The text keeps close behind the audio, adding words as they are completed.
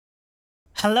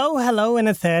Hello, hello, and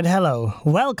a third hello.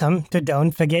 Welcome to Don't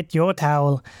Forget Your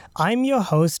Towel. I'm your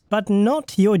host, but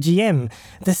not your GM,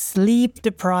 the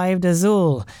sleep-deprived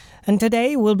Azul. And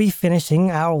today we'll be finishing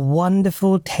our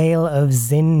wonderful tale of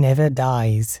Zin Never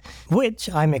Dies, which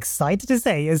I'm excited to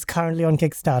say is currently on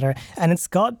Kickstarter, and it's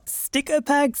got sticker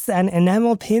packs and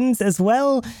enamel pins as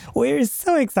well. We're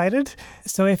so excited.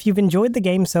 So if you've enjoyed the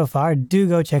game so far, do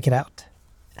go check it out.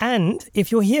 And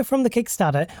if you're here from the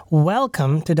Kickstarter,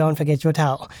 welcome to Don't Forget Your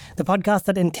Towel, the podcast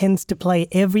that intends to play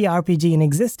every RPG in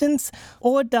existence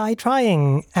or die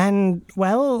trying. And,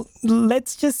 well,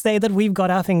 let's just say that we've got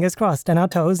our fingers crossed and our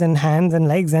toes and hands and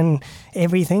legs and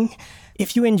everything.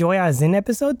 If you enjoy our Zin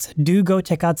episodes, do go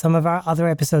check out some of our other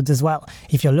episodes as well.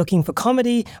 If you're looking for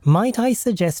comedy, might I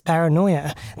suggest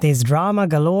Paranoia? There's drama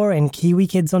galore in Kiwi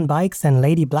Kids on Bikes and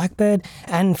Lady Blackbird,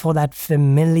 and for that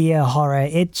familiar horror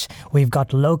itch, we've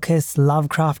got Locust,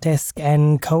 Lovecraft-esque,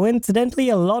 and coincidentally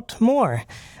a lot more.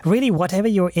 Really, whatever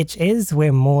your itch is,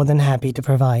 we're more than happy to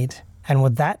provide. And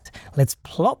with that, let's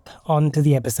plop onto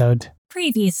the episode.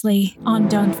 Previously on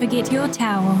Don't Forget Your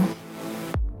Towel.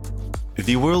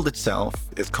 The world itself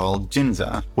is called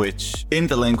Jinza, which, in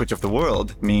the language of the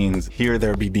world, means here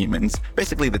there be demons.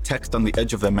 Basically the text on the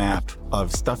edge of the map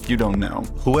of stuff you don't know.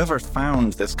 Whoever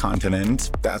found this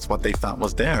continent, that's what they thought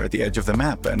was there at the edge of the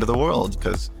map, end of the world,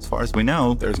 because as far as we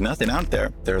know, there's nothing out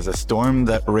there. There's a storm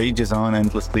that rages on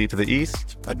endlessly to the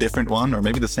east, a different one, or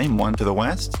maybe the same one to the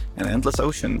west, an endless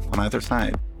ocean on either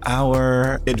side.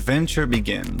 Our adventure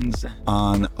begins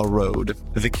on a road.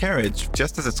 The carriage,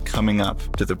 just as it's coming up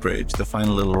to the bridge, the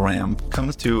final little ramp,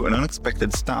 comes to an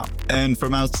unexpected stop. And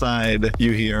from outside,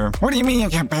 you hear, "What do you mean you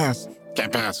can't pass?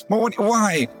 Can't pass.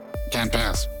 Why? Can't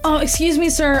pass." Oh, excuse me,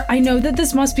 sir. I know that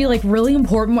this must be like really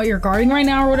important what you're guarding right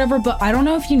now or whatever, but I don't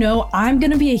know if you know, I'm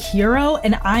gonna be a hero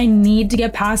and I need to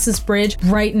get past this bridge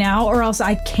right now or else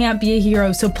I can't be a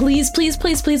hero. So please, please,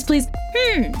 please, please, please.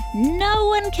 No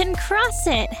one can cross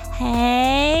it,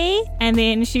 hey? And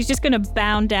then she's just gonna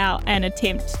bound out and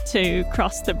attempt to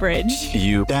cross the bridge.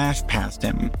 you dash past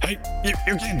him. Hey, you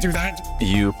can't do that.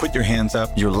 You put your hands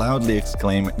up, you loudly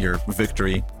exclaim your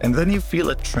victory, and then you feel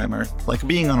a tremor, like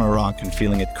being on a rock and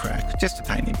feeling it crack, just a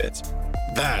tiny bit.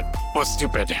 That was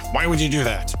stupid. Why would you do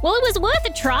that? Well, it was worth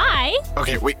a try.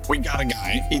 Okay, we got a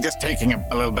guy. He's just taking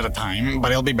a little bit of time,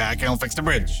 but he'll be back and he'll fix the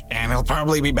bridge. And he'll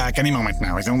probably be back any moment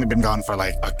now. He's only been gone for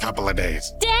like a couple of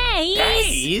days.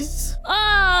 Days?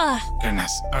 Oh,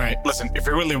 Goodness. All right, listen, if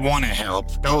you really want to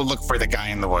help, go look for the guy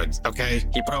in the woods, okay?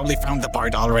 He probably found the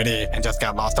part already and just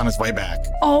got lost on his way back.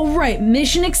 All right,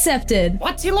 mission accepted.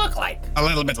 What's he look like? A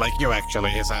little bit like you, actually.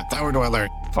 He's a tower dweller.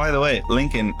 By the way,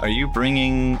 Lincoln, are you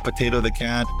bringing Potato the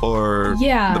cat or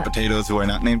Yeah. the potatoes who are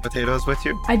not named potatoes with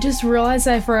you? I just realized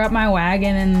I forgot my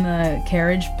wagon in the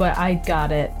carriage, but I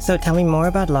got it. So tell me more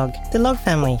about Log, the Log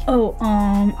family. Oh,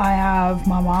 I have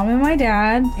my mom and my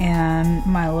dad and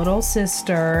my little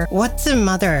sister. What's a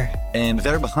mother? And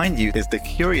there behind you is the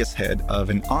curious head of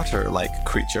an otter-like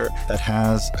creature that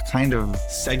has a kind of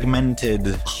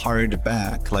segmented, hard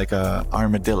back, like a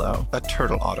armadillo, a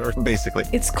turtle otter, basically.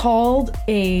 It's called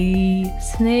a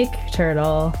snake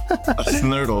turtle. A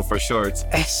snurtle for short.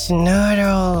 A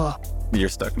snortle. You're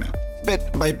stuck now.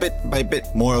 Bit by bit by bit,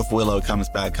 more of Willow comes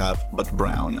back up, but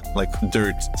brown, like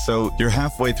dirt. So you're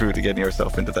halfway through to getting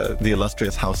yourself into the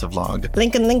illustrious House of Log.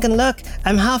 Lincoln, look,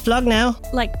 I'm half log now.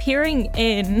 like peering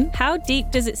in, how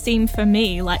deep does it seem for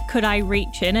me? Like, could I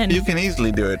reach in and... You can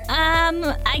easily do it.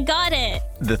 I got it.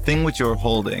 The thing which you're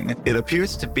holding, it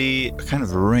appears to be a kind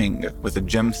of ring with a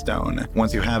gemstone.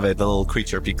 Once you have it, the little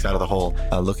creature peeks out of the hole,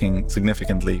 looking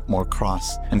significantly more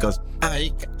cross, and goes,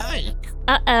 "Ike, Ike."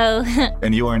 Uh-oh.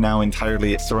 And you are now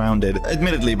entirely surrounded,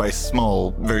 admittedly by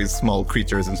small, very small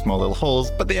creatures in small little holes,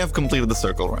 but they have completed the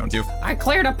circle around you. I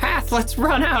cleared a path. Let's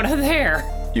run out of there.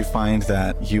 You find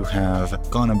that you have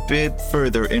gone a bit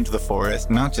further into the forest.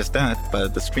 Not just that,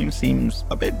 but the stream seems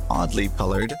a bit oddly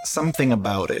colored. Something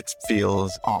about it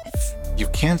feels off. You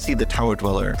can't see the tower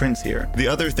dweller prints here. The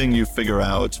other thing you figure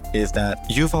out is that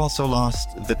you've also lost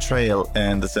the trail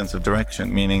and the sense of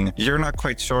direction, meaning you're not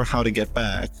quite sure how to get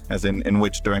back, as in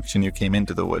which direction you came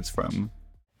into the woods from.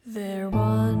 There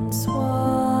once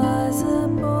was a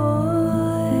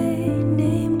boy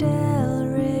named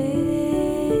Elray,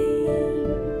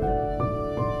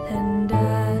 and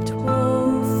at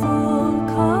woeful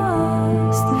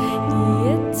cost he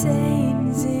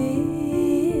attained Zin.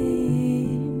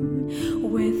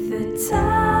 With the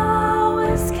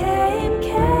towers came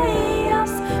chaos,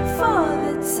 for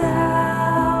the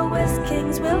towers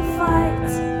kings will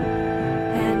fight,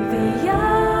 and the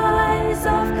eyes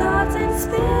of gods and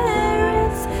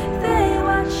spirits, they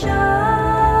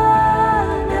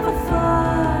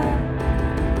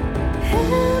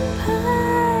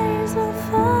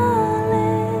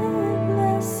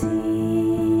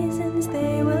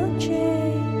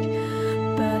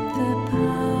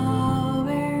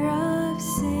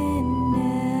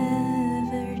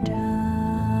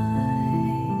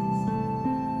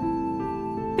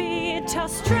wit, our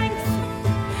strength,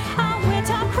 our wit,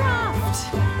 our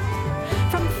craft.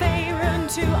 From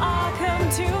Faerun to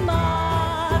Arkham to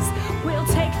Mars, we'll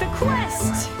take the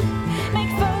quest, make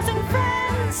foes and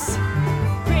friends.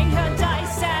 Bring her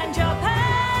dice and your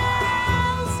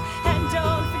pals, and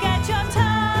don't forget your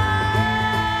towel.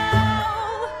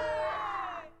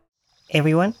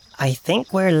 Everyone, I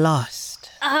think we're lost.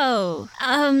 Oh,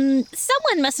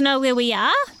 someone must know where we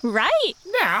are, right?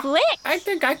 Yeah. Flick. I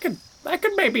think I could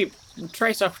maybe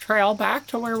trace a trail back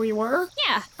to where we were.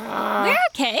 Yeah, we're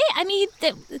okay. I mean,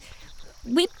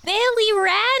 we barely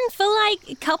ran for like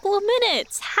a couple of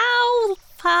minutes. How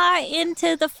far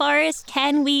into the forest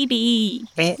can we be?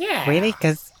 Yeah. Really?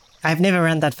 Because I've never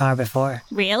run that far before.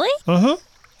 Really? Mm-hmm.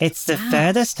 It's the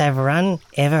furthest I've run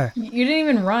ever. You didn't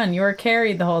even run. You were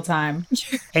carried the whole time.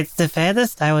 It's the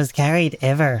furthest I was carried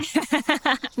ever.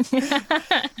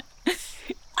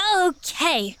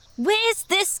 Okay, where's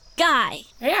this guy?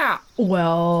 Yeah.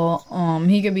 Well,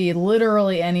 he could be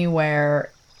literally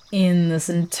anywhere in this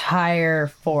entire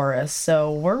forest.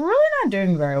 So we're really not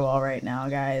doing very well right now,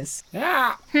 guys.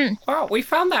 Yeah. Well, we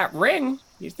found that ring.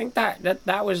 You think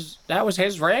that was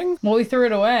his ring? Well, we threw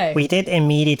it away. We did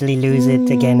immediately lose it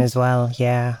again as well,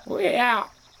 yeah. Well, yeah.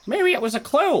 Maybe it was a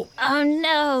clue. Oh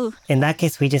no. In that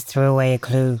case, we just threw away a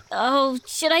clue. Oh,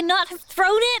 should I not have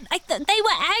thrown it? They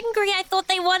were angry. I thought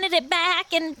they wanted it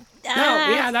back and... No,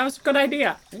 yeah, that was a good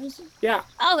idea. Yeah.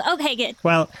 Oh, okay, good.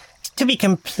 Well, to be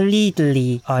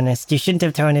completely honest, you shouldn't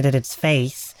have thrown it at its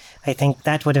face. I think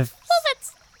that would have... Well,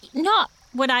 that's not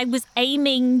what I was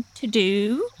aiming to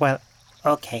do. Well,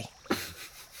 okay.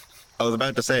 I was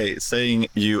about to say, saying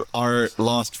you are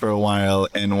lost for a while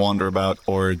and wander about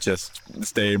or just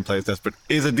stay in place desperate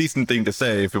is a decent thing to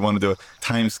say if you want to do a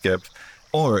time skip.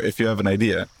 Or if you have an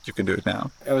idea, you can do it now.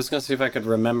 I was going to see if I could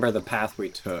remember the path we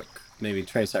took. Maybe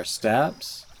trace our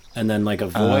steps and then like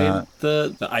avoid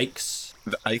the Ikes.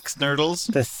 The Ike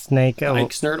Snurdles? The snake... Oh,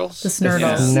 Ike Snurdles? The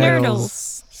Snurdles.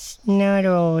 Snurdles.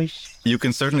 Snurdles. You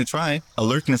can certainly try.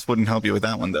 Alertness wouldn't help you with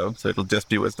that one, though, so it'll just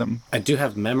be wisdom. I do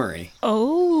have memory.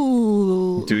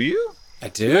 Oh. Do you? I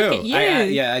do. Look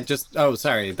at you. Oh,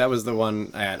 sorry. That was the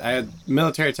one I had. I had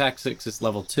military tactics is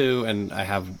level 2, and I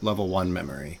have level 1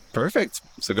 memory. Perfect.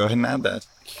 So go ahead and add that.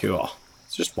 Cool.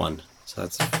 It's just 1. So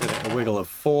that's a wiggle of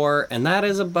 4, and that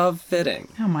is above fitting.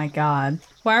 Oh my god.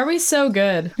 Why are we so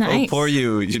good? Nice. Oh, poor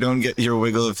you. You don't get your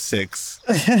wiggle of 6.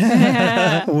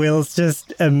 Will's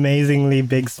just amazingly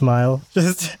big smile.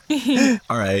 Just...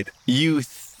 All right. You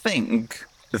think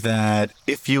that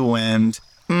if you went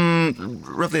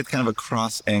roughly at kind of a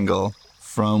cross angle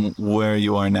from where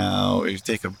you are now, you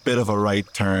take a bit of a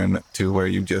right turn to where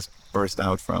you just burst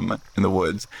out from in the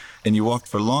woods, and you walked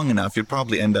for long enough, you'd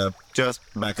probably end up just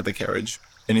back at the carriage.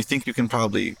 And you think you can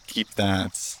probably keep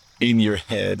that in your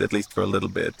head, at least for a little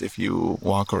bit, if you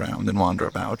walk around and wander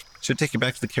about. Should take you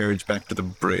back to the carriage, back to the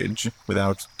bridge,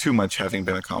 without too much having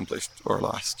been accomplished or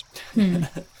lost.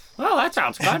 Well, that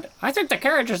sounds good. I think the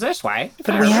carriage is this way. if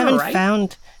I But we remember haven't right.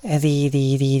 found the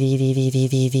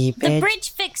The bridge. bridge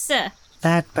fixer.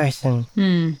 That person.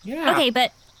 Yeah, Okay,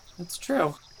 but... that's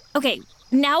true. Okay,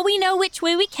 now we know which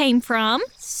way we came from.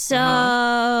 So...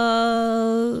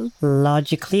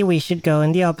 Logically, we should go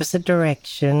in the opposite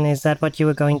direction. Is that what you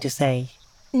were going to say?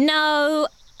 No,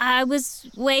 I was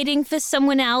waiting for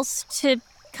someone else to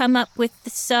come up with the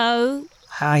so.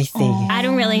 I see. I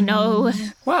don't really know.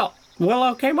 Well,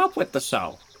 Willow came up with the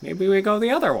so. Maybe we go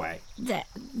the other way.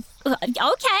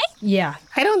 Okay. Yeah.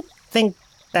 I don't think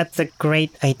that's a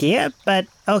great idea, but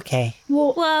okay.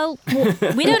 Well,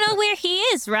 we don't know where he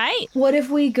is, right? What if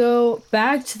we go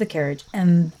back to the carriage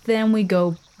and then we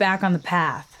go back on the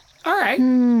path? All right.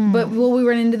 But will we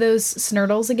run into those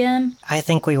Snurdles again? I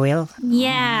think we will.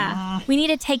 Yeah. We need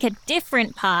to take a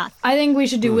different path. I think we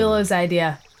should do Willow's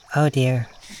idea. Oh dear.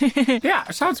 Yeah,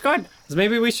 sounds good. So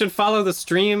maybe we should follow the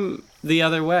stream the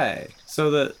other way. So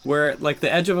that we're at like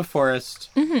the edge of a forest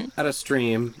at a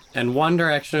stream, and one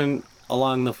direction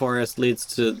along the forest leads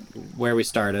to where we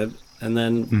started, and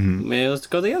then maybe let's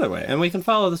go the other way, and we can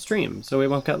follow the stream so we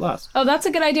won't get lost. Oh, that's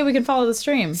a good idea. We can follow the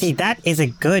stream. See, that is a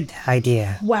good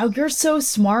idea. Wow, you're so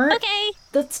smart. Okay.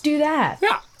 Let's do that.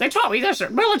 Yeah, they taught me this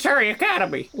at military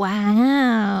academy.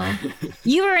 Wow.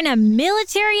 You were in a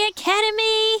military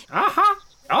academy? Uh-huh.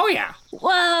 Oh, yeah.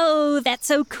 Whoa, that's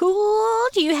so cool.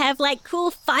 Do you have like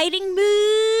cool fighting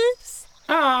moves?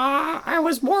 I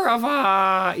was more of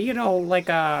a,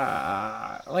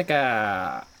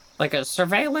 like a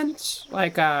surveillance,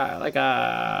 like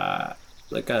a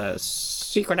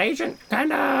secret agent,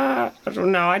 kind of.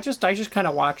 No, I just kind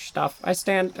of watch stuff. I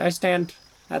stand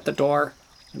at the door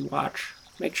and watch.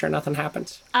 make sure nothing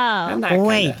happens. Oh. And that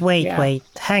kinda, yeah. Wait.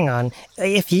 Hang on.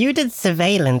 If you did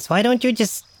surveillance, why don't you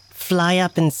just fly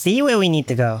up and see where we need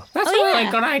to go? That's a really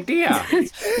good idea.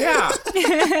 Yeah. I could do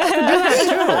that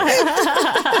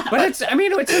too. But it's in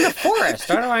the forest.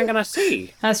 What am I going to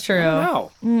see? That's true.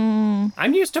 No.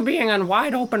 I'm used to being on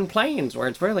wide open plains where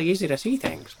it's really easy to see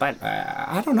things, but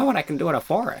I don't know what I can do in a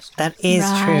forest. That is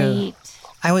true. Right.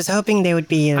 I was hoping there would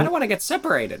be I don't want to get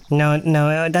separated.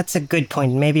 No, that's a good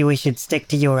point. Maybe we should stick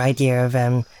to your idea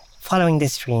of following the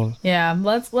stream. Yeah,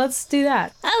 let's do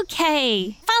that.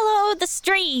 Okay, follow the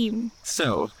stream.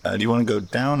 So, do you want to go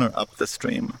down or up the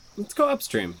stream? Let's go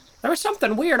upstream. There was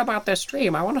something weird about this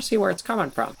stream. I want to see where it's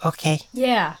coming from. Okay,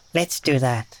 Yeah. let's do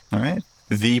that. All right.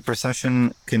 The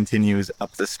procession continues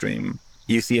up the stream.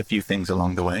 You see a few things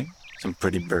along the way. Some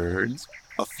pretty birds.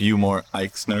 A few more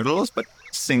Ike Snurdles, but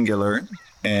singular.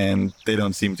 And they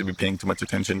don't seem to be paying too much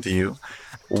attention to you.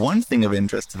 One thing of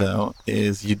interest, though,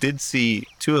 is you did see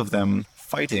two of them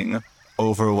fighting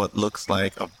over what looks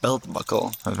like a belt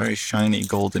buckle, a very shiny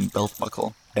golden belt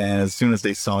buckle. And as soon as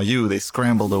they saw you, they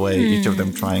scrambled away, each of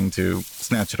them trying to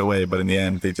snatch it away. But in the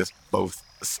end, they just both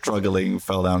struggling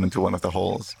fell down into one of the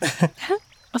holes.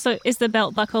 Also, is the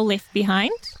belt buckle left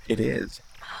behind? It is.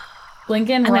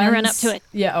 Lincoln I'm runs. gonna run up to it.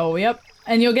 Yeah, yep.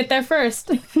 And you'll get there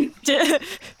first.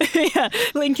 Yeah,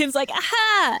 Lincoln's like,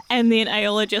 aha! And then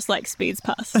Aola just like speeds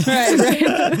past. right.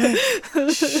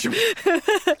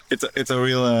 It's a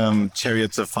real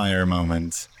Chariots of Fire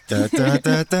moment. Da, da,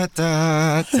 da, da,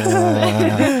 da,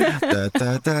 da, da,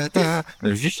 da, da, da.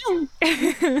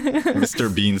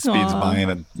 Mr. Bean speeds by in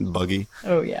a buggy.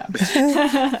 Oh, yeah.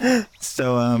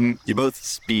 So you both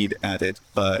speed at it,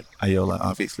 but Aola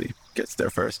obviously gets there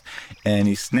first. And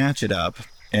you snatch it up.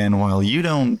 And while you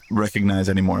don't recognize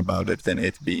any more about it than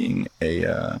it being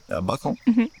a buckle,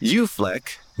 you,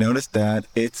 Fleck, notice that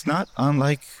it's not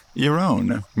unlike your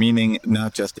own, meaning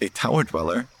not just a Tower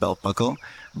Dweller belt buckle,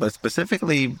 but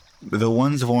specifically the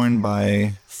ones worn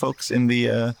by folks in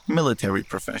the military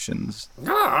professions.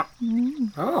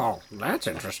 Oh, that's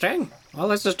interesting. Well,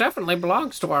 this definitely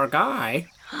belongs to our guy.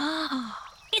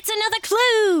 It's another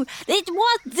clue. It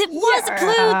was a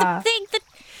clue. The thing that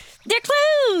they're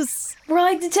clues. We're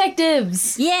like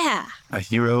detectives. Yeah. A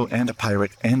hero and a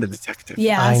pirate and a detective.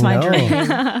 Yeah, I that's my know.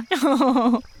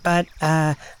 dream. But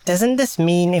doesn't this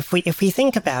mean, if we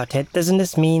think about it, doesn't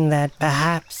this mean that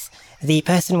perhaps the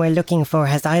person we're looking for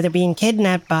has either been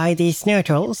kidnapped by the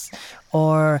Snurtles,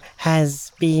 or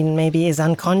maybe is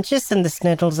unconscious and the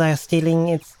Snurtles are stealing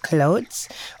its clothes,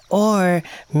 or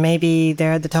maybe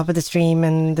they're at the top of the stream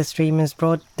and the stream has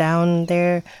brought down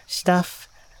their stuff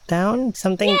down?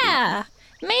 Something? Yeah.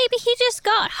 Maybe he just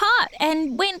got hot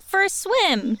and went for a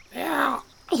swim. Yeah.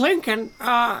 Lincoln,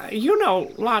 you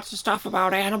know lots of stuff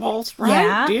about animals, right?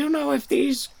 Yeah. Do you know if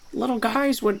these little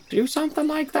guys would do something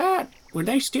like that? Would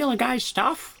they steal a guy's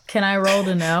stuff? Can I roll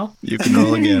to know? You can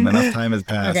roll again. Enough time has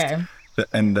passed. Okay.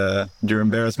 And your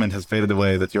embarrassment has faded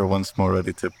away that you're once more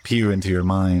ready to peer into your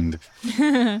mind.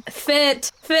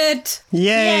 Fit.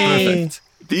 Yay! Perfect.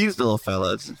 These little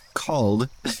fellas, called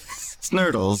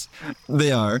Snurtles,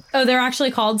 they are. Oh, they're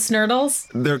actually called Snurtles?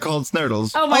 They're called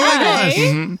Snurtles. Oh my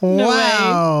gosh.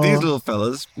 Wow! These little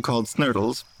fellas, called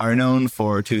Snurtles, are known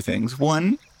for two things.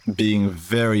 One, being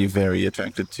very, very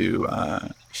attracted to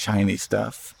shiny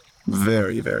stuff.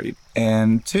 Very, very.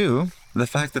 And two, the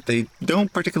fact that they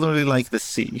don't particularly like the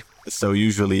sea. So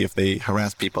usually if they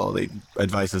harass people, they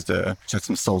advise us to chuck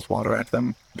some salt water at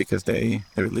them because they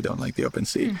really don't like the open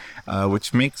sea.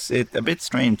 Which makes it a bit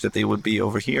strange that they would be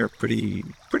over here pretty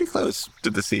close to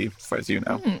the sea, as far as you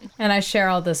know. And I share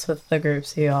all this with the group,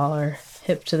 so you all are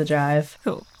hip to the jive.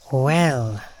 Cool.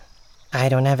 Well, I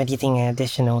don't have anything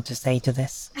additional to say to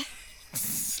this.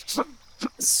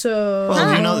 So...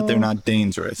 Well, you know that they're not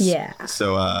dangerous. Yeah.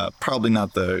 So probably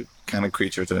not the kind of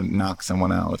creature to knock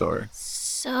someone out or...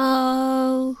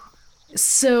 So,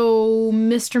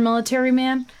 Mr. Military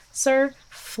Man, sir,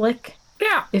 Flick,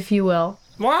 Yeah. if you will.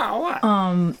 Wow.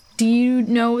 What? Do you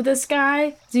know this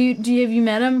guy? Have you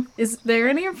met him? Is there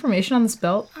any information on this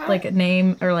belt? Like a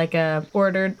name or like a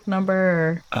ordered number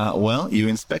or... Well, you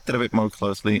inspect it a bit more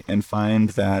closely and find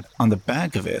that on the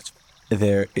back of it,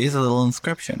 there is a little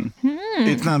inscription.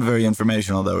 It's not very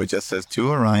informational, though. It just says, "To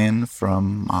Orion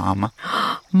from Mom."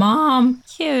 Mom.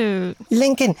 cute.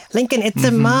 Lincoln, it's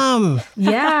a mom!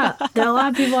 Yeah, a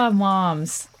lot of people have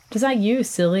moms. Is that you,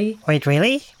 silly? Wait,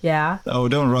 really? Yeah. Oh,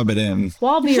 don't rub it in.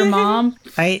 Well, I'll be your mom.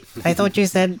 I thought you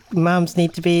said moms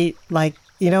need to be, like,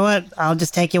 You know what? I'll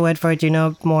just take your word for it. You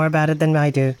know more about it than I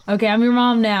do. Okay, I'm your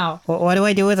mom now. What do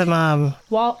I do with a mom?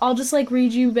 Well, I'll just like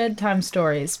read you bedtime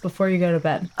stories before you go to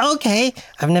bed. Okay.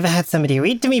 I've never had somebody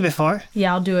read to me before.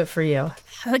 Yeah, I'll do it for you.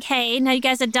 Okay, now you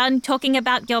guys are done talking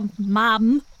about your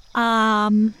mum.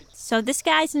 So this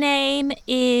guy's name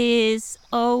is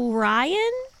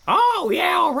Orion? Oh,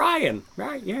 yeah, Orion.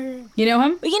 Right, yeah. You know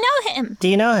him? You know him. Do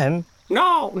you know him?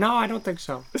 No, I don't think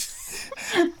so.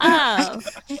 Oh.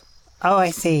 Oh,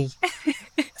 I see.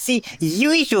 See,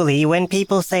 usually when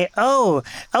people say, oh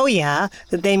yeah,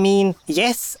 they mean,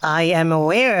 yes, I am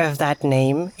aware of that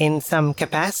name in some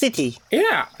capacity.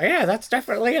 Yeah, that's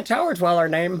definitely a Tower Dweller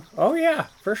name. Oh, yeah,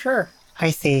 for sure.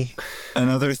 I see.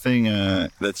 Another thing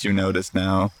that you notice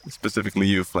now, specifically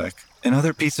you, Fleck,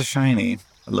 another piece of shiny,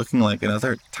 looking like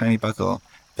another tiny buckle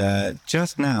that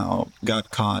just now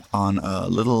got caught on a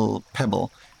little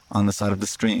pebble on the side of the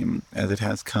stream as it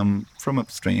has come from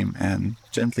upstream and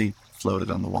gently floated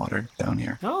on the water down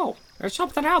here. Oh, there's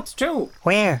something else too.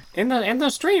 Where? In the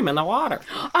stream, in the water.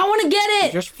 I want to get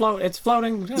it! Just float. It's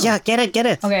floating. Too. Yeah, get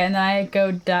it. Okay, and then I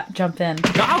go jump in.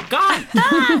 Oh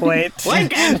God! Wait.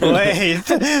 Lincoln! Wait.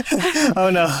 Oh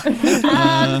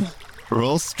no.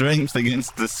 Roll strength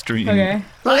against the stream. Okay.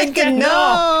 Lincoln,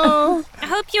 no! I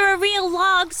hope you're a real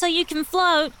log so you can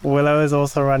float. Willow is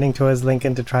also running towards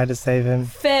Lincoln to try to save him.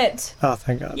 Fit. Oh,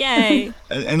 thank God. Yay.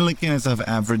 And Lincoln is of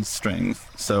average strength,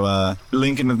 so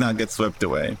Lincoln does not get swept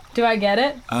away. Do I get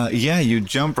it? Yeah, you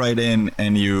jump right in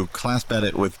and you clasp at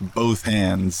it with both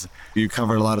hands. You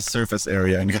cover a lot of surface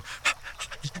area and you go...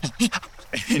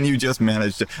 And you just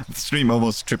manage to... The stream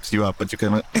almost trips you up, but you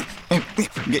can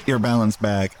get your balance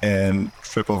back and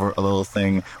trip over a little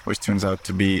thing, which turns out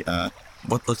to be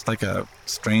what looks like a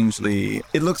strangely...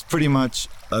 It looks pretty much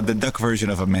the duck version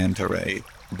of a manta ray,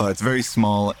 but it's very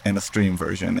small and a stream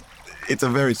version. It's a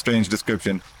very strange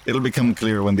description. It'll become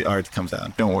clear when the art comes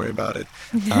out. Don't worry about it.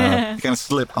 You kind of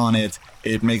slip on it.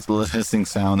 It makes a little hissing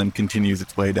sound and continues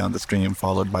its way down the stream,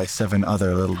 followed by 7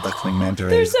 other little duckling manta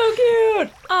They're rays, so cute.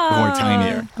 more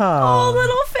tinier. Oh,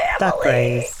 Little family. duck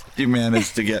rays. You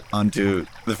manage to get onto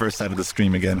the first side of the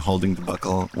stream again, holding the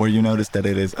buckle, where you notice that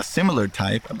it is a similar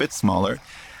type, a bit smaller,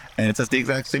 and it says the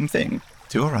exact same thing.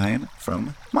 To Orion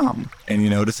from Mom. And you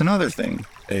notice another thing.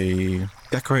 A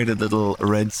decorated little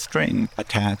red string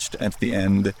attached at the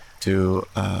end to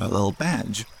a little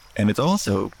badge. And it's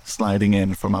also sliding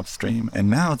in from upstream. And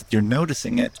now that you're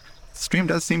noticing it, the stream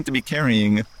does seem to be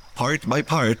carrying, part by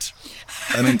part,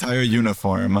 an entire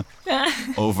uniform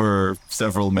over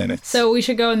several minutes. So we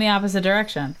should go in the opposite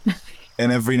direction.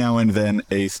 And every now and then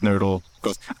a Snurtle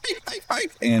goes,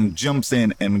 "Fight," and jumps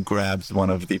in and grabs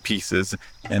one of the pieces,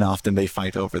 and often they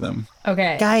fight over them.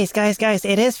 Okay. Guys,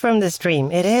 it is from the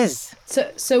stream. It is.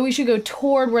 So we should go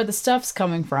toward where the stuff's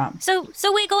coming from. So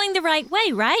we're going the right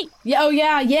way, right? Yeah. Oh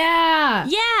yeah.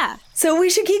 Yeah. So we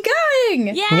should keep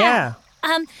going. Yeah.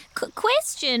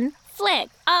 Question, Fleck.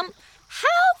 How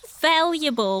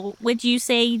valuable would you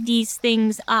say these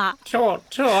things are?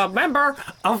 To a member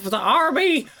of the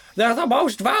army, they're the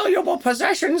most valuable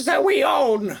possessions that we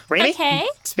own. Really? Okay.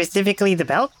 Specifically the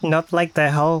belt, not like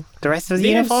the rest of the The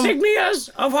uniform? insignias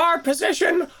of our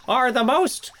position are the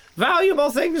most valuable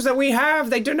things that we have.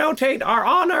 They denotate our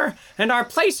honor and our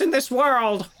place in this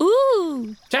world.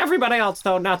 Ooh. To everybody else,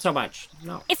 though, not so much.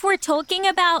 No. If we're talking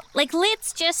about, like,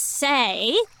 let's just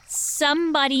say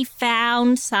somebody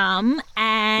found some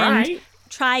and Right.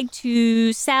 tried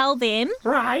to sell them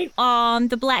Right. on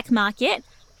the black market,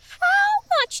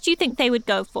 how much do you think they would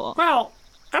go for? Well,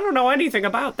 I don't know anything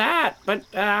about that, but,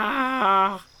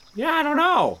 yeah, I don't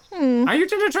know. Are you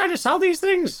going to try to sell these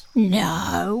things?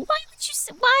 No.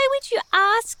 Why would you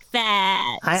ask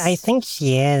that? I think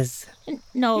she is.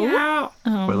 No.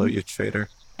 Yeah. Willow, you traitor.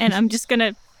 And I'm just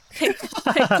gonna pick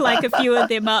like a few of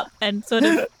them up and sort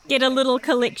of get a little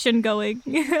collection going.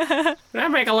 I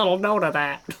make a little note of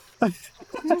that.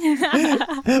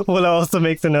 Willow also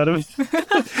makes a note of it.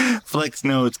 Fleck's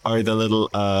notes are the little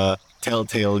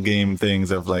telltale game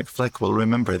things of like, Fleck will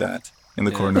remember that in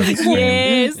the corner of the screen.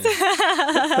 Yes.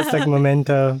 It's like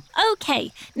memento.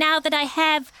 Okay, now that I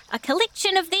have a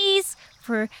collection of these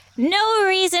for no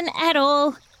reason at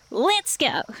all, let's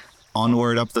go.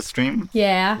 Onward up the stream.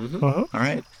 Yeah. All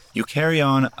right. You carry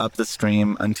on up the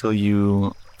stream until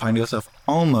you find yourself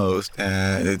almost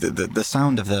the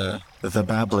sound of the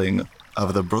babbling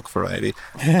of the brook variety.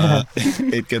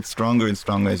 It gets stronger and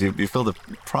stronger as you feel that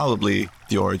probably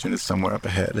the origin is somewhere up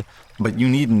ahead. But you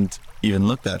needn't even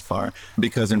look that far,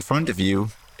 because in front of you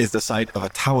is the sight of a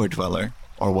tower dweller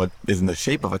or what is in the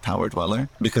shape of a tower dweller,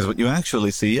 because what you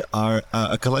actually see are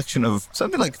a collection of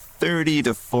something like 30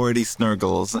 to 40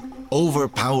 snurgles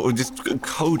just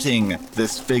coating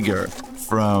this figure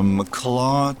from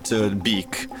claw to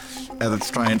beak as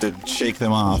it's trying to shake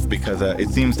them off, because it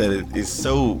seems that it is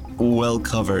so well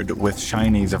covered with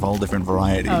shinies of all different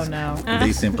varieties. Oh, no.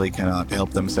 They simply cannot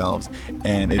help themselves,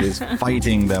 and it is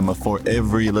fighting them for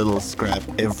every little scrap,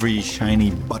 every shiny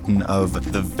button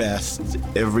of the vest,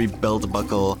 every belt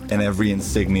buckle, and every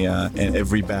insignia, and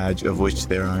every badge, of which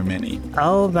there are many.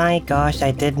 Oh my gosh, I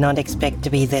did not expect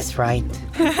to be this right.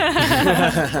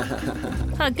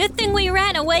 A good thing we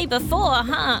ran away before,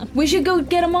 huh? We should go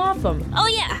get them off them. Oh,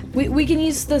 yeah. We can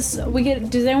use this.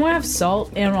 Does anyone have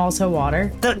salt and also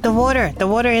water? The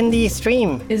water in the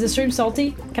stream. Is the stream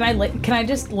salty? Can I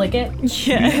just lick it?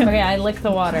 Yeah. Okay, I lick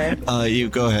the water. You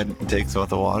go ahead and take some of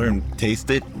the water and taste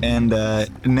it, and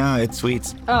no, it's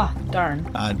sweet. Oh, darn.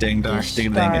 Dang darn,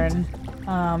 dang it.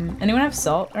 Anyone have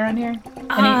salt around here?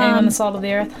 Anyone the salt of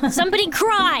the earth? Somebody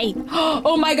cry.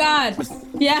 Oh my god!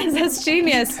 Yes, that's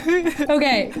genius.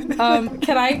 Okay,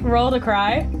 can I roll to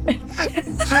cry?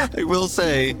 I will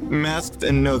say, Masked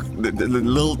and Nook, the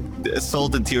little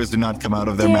salted tears do not come out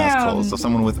of their mask Damn. holes, so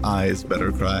someone with eyes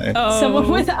better cry. Someone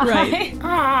with right.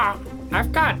 eye.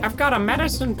 I've got a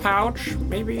medicine pouch.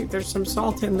 Maybe there's some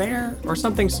salt in there, or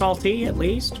something salty at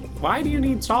least. Why do you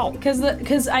need salt?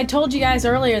 Because I told you guys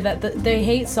earlier that they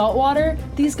hate salt water,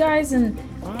 these guys, and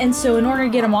so in order to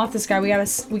get them off this guy, we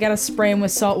gotta spray them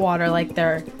with salt water like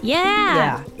they're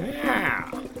Yeah.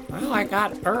 Yeah. Well, I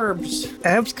got herbs.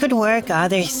 Herbs could work. Are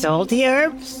they salty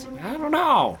herbs? I don't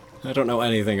know. I don't know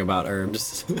anything about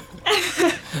herbs.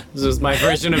 This is my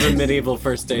version of a medieval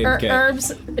first aid kit.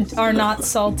 Herbs are not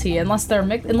salty unless they're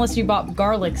unless you bought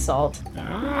garlic salt.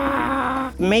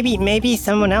 Maybe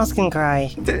someone else can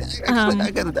cry. Actually,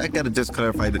 I gotta just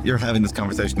clarify that you're having this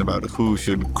conversation about who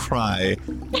should cry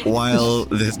while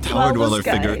this tower Well, dweller this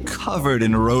guy. figure covered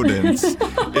in rodents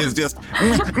is just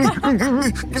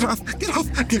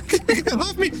get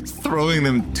off me, throwing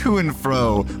them to and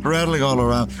fro, rattling all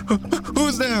around.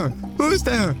 Who's there? Who's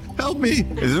there? Help me!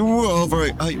 Is it over?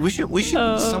 You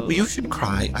should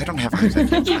cry. I don't have eyes. I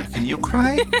can't cry. Can you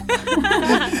cry?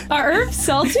 Are herbs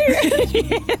salty?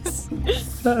 Yes.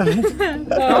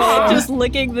 Just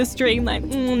licking the string like,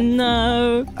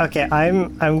 no. Okay,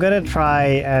 I'm gonna try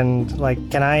and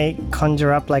can I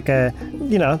conjure up like a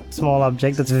small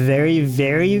object that's very,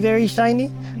 very, very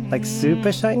shiny, like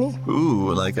super shiny?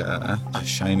 Ooh, like a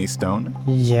shiny stone?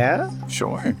 Yeah.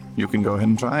 Sure. You can go ahead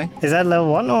and try. Is that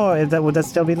level 1 or would that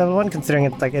still be level 1 considering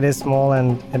it is small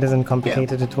and it isn't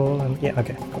complicated at all? And yeah,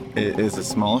 okay. Cool. It is a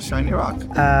small shiny rock.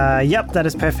 Yep, that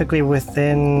is perfectly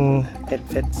within. It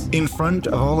fits. In front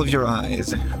of all of your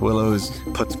eyes, Willows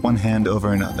puts one hand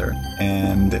over another,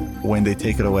 and when they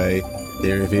take it away,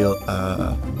 they reveal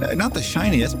not the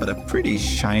shiniest, but a pretty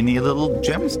shiny little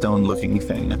gemstone-looking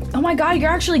thing. Oh my god,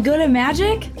 you're actually good at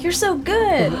magic? You're so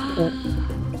good.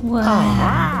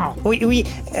 Wow. We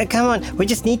come on. We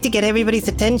just need to get everybody's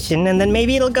attention, and then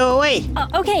maybe it'll go away.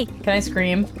 Okay. Can I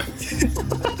scream?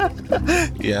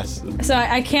 Yes. So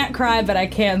I can't cry, but I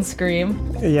can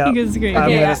scream. Yeah. You can scream. I'm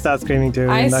Okay, gonna start screaming too.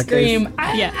 I in that scream.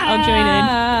 Case. Yeah, I'll join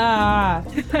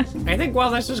I think while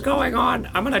this is going on,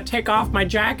 I'm gonna take off my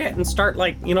jacket and start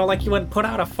like you would put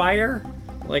out a fire.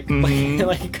 Like kind of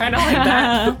like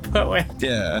that, but with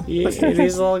Yeah. these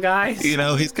little guys.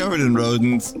 He's covered in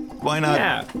rodents. Why not?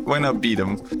 Yeah. Why not beat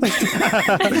him?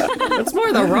 It's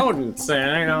more the rodents,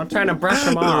 trying to brush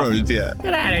them The off. rodents, yeah.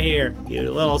 Get out of here, you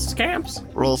little scamps.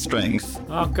 Roll strength.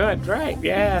 Oh, good, right?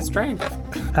 Yeah, strength.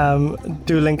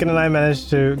 Do Lincoln and I manage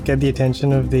to get the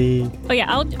attention of the? Oh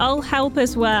yeah, I'll help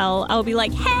as well. I'll be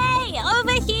like, hey,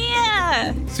 over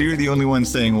here. So you're the only one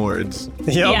saying words.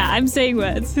 Yep. Yeah, I'm saying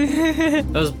words. That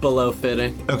was below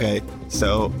fitting. Okay,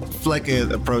 so Fleck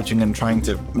is approaching and trying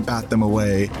to bat them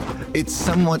away. It's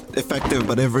somewhat effective,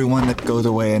 but every one that goes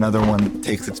away, another one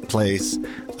takes its place.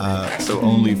 So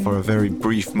only for a very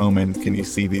brief moment can you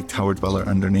see the tower dweller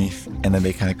underneath, and then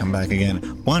they kind of come back again.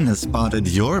 One has spotted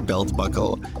your belt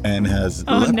buckle and has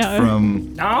leapt no.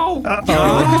 from No.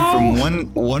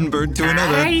 from one bird to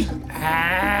another.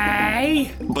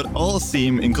 Hey. But all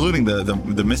seem, including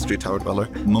the mystery tower dweller,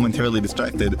 momentarily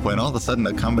distracted when all of a sudden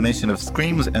a combination of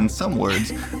screams and some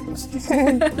words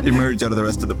emerge out of the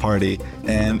rest of the party.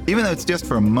 And even though it's just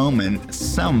for a moment,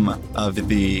 some of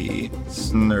the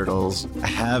snurtles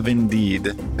have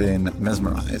indeed been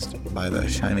mesmerized by the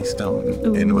shiny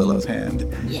stone in Willow's hand.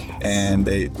 Yes. And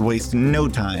they waste no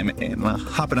time in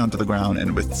hopping onto the ground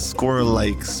and with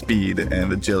squirrel-like speed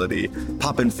and agility,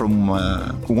 popping from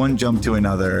one jump to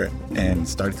another and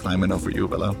start climbing over you,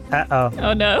 Willow. Uh-oh.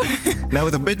 Oh no. Now,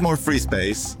 with a bit more free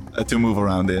space to move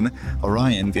around in,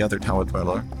 Orion, the other tower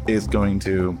dweller, is going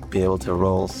to be able to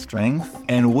roll strength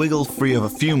and wiggle free of a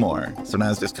few more. So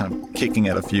now it's just kind of kicking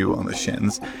at a few on the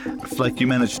shins. Fleck, you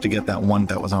managed to get that one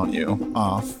that was on you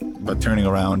off, but turning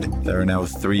around, there are now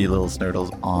 3 little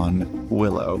snurtles on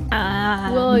Willow.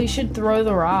 Willow, you should throw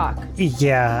the rock.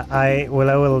 Yeah,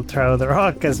 Willow will throw the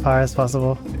rock as far as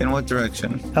possible. In what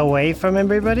direction? Away from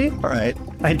everybody, All right,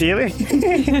 ideally.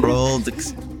 roll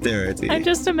dexterity. I'm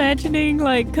just imagining,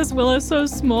 like, because Willow's so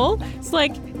small, it's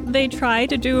like they try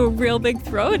to do a real big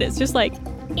throw and it's just like,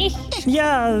 eh.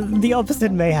 Yeah, the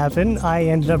opposite may happen. I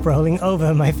ended up rolling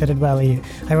over my fitted belly.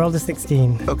 I rolled a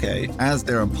 16. Okay, as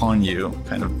they're upon you,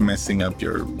 kind of messing up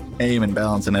your aim and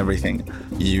balance and everything,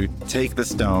 you take the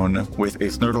stone with a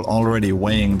snurtle already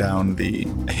weighing down the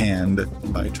hand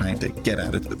by trying to get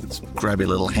at it with its grabby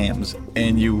little hands,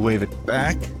 and you wave it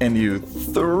back and you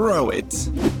throw it,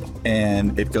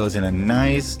 and it goes in a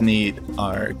nice, neat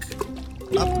arc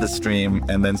up the stream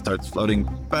and then starts floating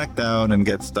back down and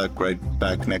gets stuck right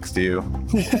back next to you.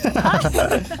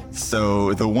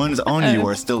 So the ones on you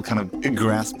are still kind of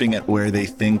grasping at where they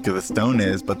think the stone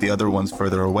is, but the other ones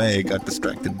further away got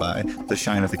distracted by the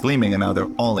shine of the gleaming, and now they're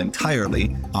all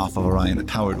entirely off of Orion, the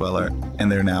tower dweller,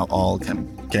 and they're now all kind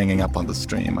of ganging up on the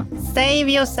stream. Save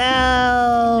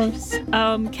yourselves!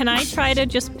 Can I try to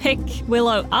just pick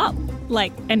Willow up,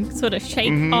 like, and sort of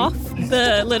shake off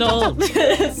the little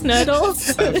snurtles?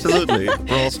 Absolutely.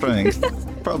 Roll strength.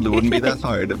 Probably wouldn't be that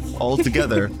hard. All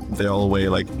together, they all weigh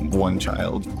like one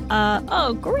child.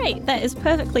 Oh, great. That is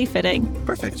perfectly fitting.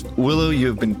 Perfect. Willow,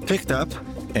 you've been picked up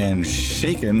and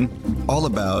shaken all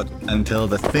about until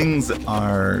the things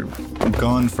are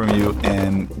gone from you,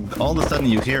 and all of a sudden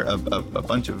you hear a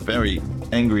bunch of very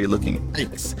angry looking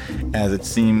hikes as it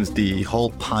seems the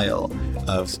whole pile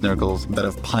of snurgles that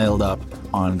have piled up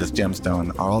on this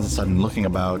gemstone are all of a sudden looking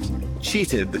about,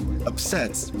 cheated,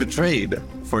 upset, betrayed,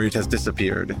 for it has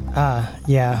disappeared.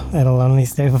 Yeah, it'll only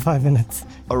stay for 5 minutes.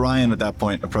 Orion at that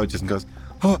point approaches and goes,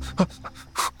 "Oh,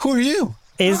 who are you?"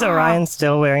 Is Orion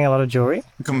still wearing a lot of jewelry?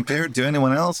 Compared to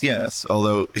anyone else, yes.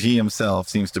 Although he himself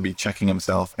seems to be checking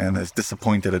himself and is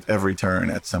disappointed at every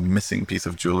turn at some missing piece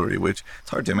of jewelry, which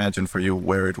it's hard to imagine for you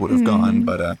where it would have gone.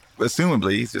 But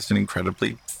assumably, he's just an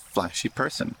incredibly flashy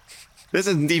person. This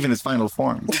isn't even his final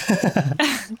form.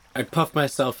 I puff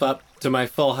myself up to my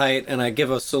full height and I give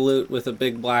a salute with a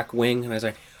big black wing and I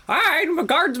say, "I'm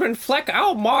Guardsman Fleck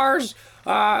Almars,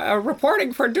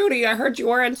 reporting for duty. I heard you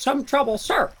were in some trouble,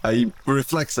 sir." He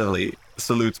reflexively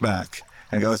salutes back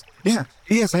and goes,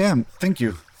 yes, I am. Thank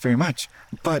you very much.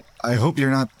 But I hope you're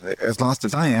not as lost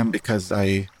as I am, because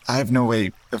I have no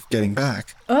way of getting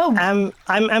back. Oh,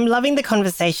 I'm loving the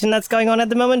conversation that's going on at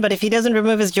the moment, but if he doesn't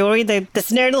remove his jewelry, the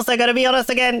snurtles are gonna be on us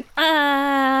again.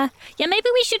 Yeah, maybe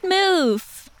we should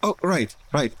move. Oh, right.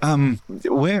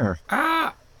 Where?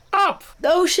 Up.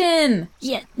 the ocean.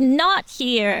 Yeah, not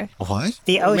here. What?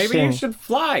 The ocean. Maybe you should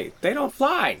fly. They don't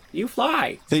fly. You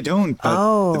fly. They don't, but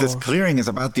Oh. this clearing is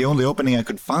about the only opening I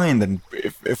could find, and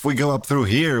if we go up through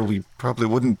here, we probably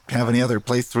wouldn't have any other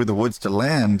place through the woods to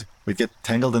land. We'd get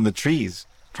tangled in the trees,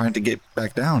 trying to get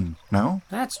back down, no?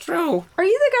 That's true. Are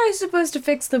you the guy supposed to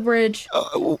fix the bridge?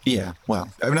 Yeah, well,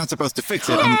 I'm not supposed to fix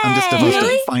it. I'm just supposed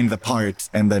to find the part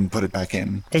and then put it back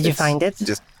in. Did you find it?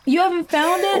 Just, You haven't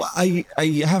found it? well, I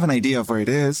have an idea of where it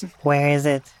is. Where is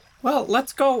it? Well,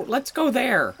 let's go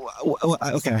there.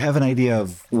 Okay, I have an idea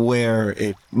of where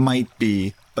it might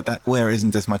be, but that where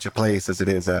isn't as much a place as it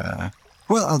is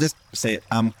well, I'll just say it.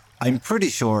 I'm pretty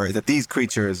sure that these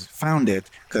creatures found it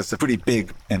because it's a pretty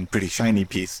big and pretty shiny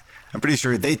piece. I'm pretty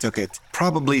sure they took it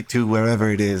probably to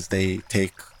wherever it is they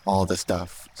take all the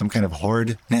stuff. Some kind of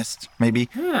hoard nest, maybe?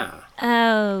 Yeah.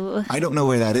 Oh. I don't know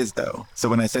where that is, though. So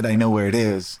when I said I know where it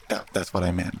is, that's what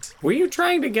I meant. Were you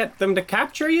trying to get them to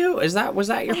capture you? Was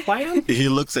that your plan? He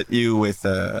looks at you with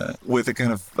a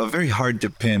kind of a very hard to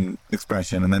pin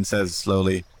expression and then says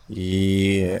slowly,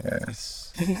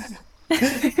 "Yes."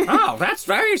 Oh, that's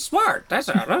very smart. That's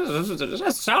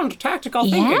sound tactical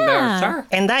thinking there, Yeah. sir.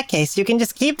 In that case, you can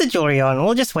just keep the jewelry on.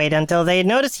 We'll just wait until they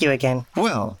notice you again.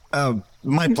 Well,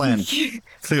 my plan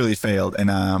clearly failed, and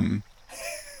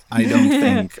I don't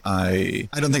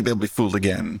think they'll be fooled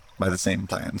again by the same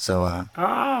plan. So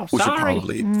Oh, we should sorry.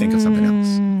 probably think of something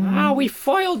else. Oh, we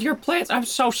foiled your plans. I'm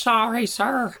so sorry,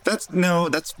 sir. That's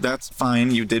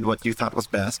fine. You did what you thought was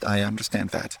best. I understand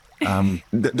that.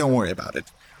 Don't worry about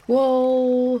it.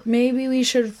 Well, maybe we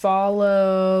should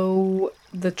follow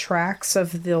the tracks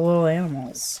of the little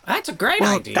animals. That's a great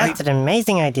Well, idea. That's an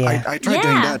amazing idea. I tried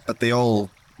doing Yeah. that, but they all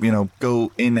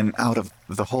go in and out of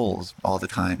the holes all the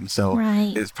time. So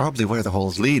Right. it's probably where the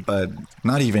holes lead, but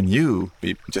not even you,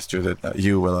 he gestured at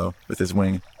you, Willow, with his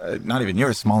wing, not even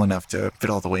you're small enough to fit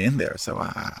all the way in there. So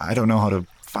I don't know how to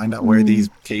find out where these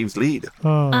caves lead.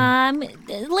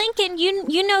 Lincoln,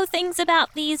 you know things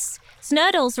about these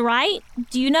snurdles, right?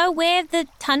 Do you know where the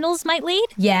tunnels might lead?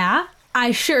 Yeah,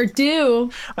 I sure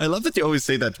do. I love that you always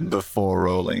say that before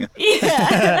rolling.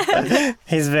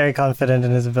 He's very confident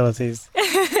in his abilities.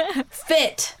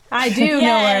 Fit. I do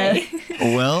know Yay.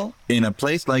 it. Well, in a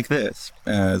place like this,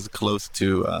 as close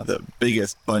to the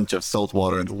biggest bunch of salt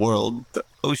water in the world, the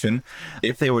ocean,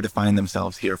 if they were to find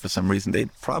themselves here for some reason, they'd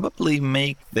probably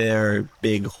make their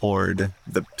big hoard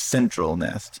the central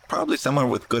nest, probably somewhere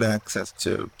with good access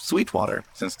to sweet water,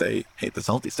 since they hate the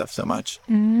salty stuff so much.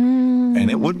 And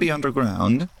it would be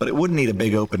underground, but it would need a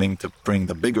big opening to bring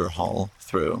the bigger haul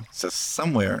through. So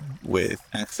somewhere with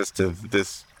access to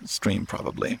this stream,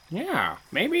 probably. Yeah,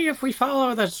 maybe if we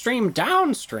follow the stream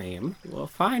downstream, we'll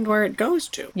find where it goes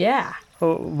to. Yeah.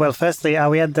 Oh, well, firstly, are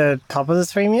we at the top of the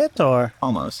stream yet, or?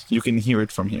 Almost. You can hear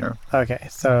it from here. Okay,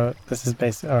 so this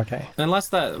is okay.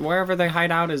 Unless wherever they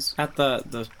hide out is at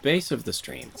the base of the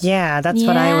stream. Yeah, that's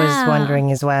what I was Yeah.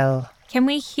 wondering as well. Can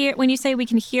we hear, when you say we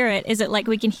can hear it, is it like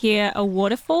we can hear a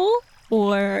waterfall?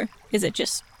 Or is it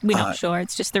just, we're not sure,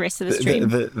 it's just the rest of the stream?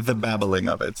 The babbling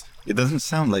of it. It doesn't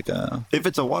sound like if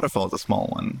it's a waterfall, it's a small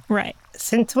one. Right.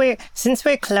 Since we're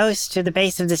close to the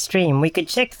base of the stream, we could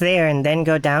check there and then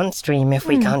go downstream if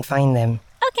we can't find them.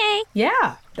 Okay.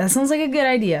 Yeah, that sounds like a good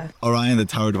idea. Orion, the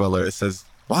tower dweller, says,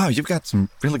 "Wow, you've got some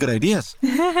really good ideas.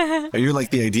 Are you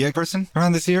like the idea person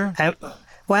around this here?"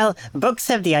 Well, books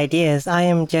have the ideas. I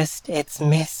am just its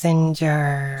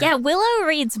messenger. Yeah, Willow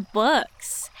reads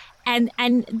books.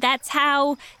 And that's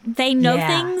how they know Yeah.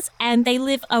 things and they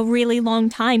live a really long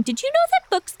time. Did you know that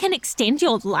books can extend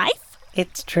your life?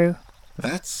 It's true.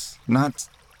 That's not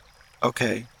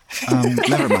okay.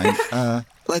 Never mind.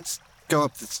 Let's go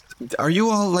up. Are you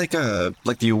all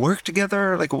do you work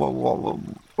together? Like,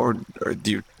 or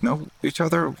do you know each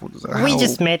other? We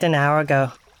just met an hour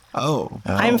ago. Oh.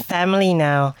 I'm family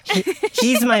now.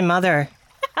 She's my mother.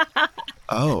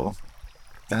 Oh.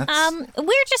 That's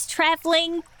We're just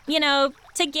traveling,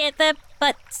 together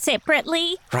but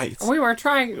separately. right. We were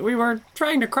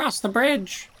trying to cross the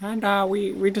bridge, and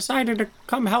we decided to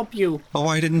come help you. Well,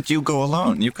 why didn't you go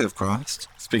alone? You could have crossed.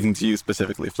 Speaking to you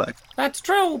specifically, Fleck. That's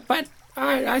true, but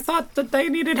I thought that they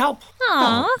needed help.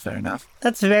 Aw. Oh, fair enough.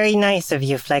 That's very nice of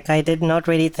you, Fleck. I did not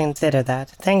really consider that.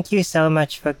 Thank you so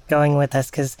much for going with us,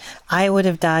 because I would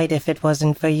have died if it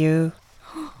wasn't for you.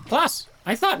 Plus,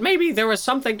 I thought maybe there was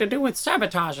something to do with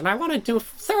sabotage, and I wanted to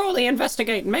thoroughly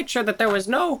investigate and make sure that there was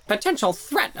no potential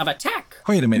threat of attack.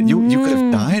 Wait a minute. You could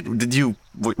have died? Did you...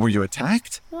 Were you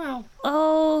attacked? Well,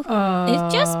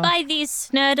 It's just by these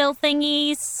snurdle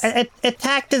thingies.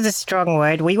 Attacked is a strong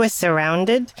word. We were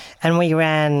surrounded, and we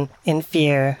ran in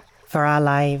fear for our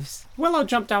lives. Willow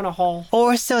jumped down a hole.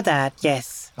 Or so that,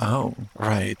 yes. Oh,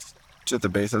 right. To the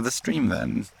base of the stream,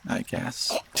 then, I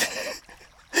guess.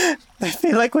 I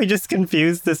feel like we just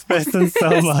confused this person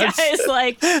so much. It's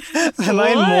like, Am I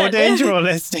in more danger or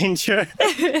less danger?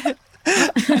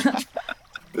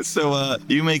 So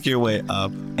you make your way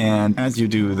up, and as you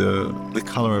do, the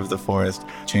color of the forest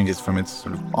changes from its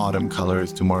sort of autumn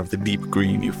colors to more of the deep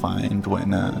green you find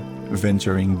when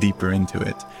venturing deeper into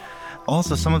it.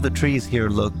 Also, some of the trees here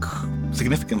look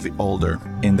significantly older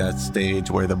in that stage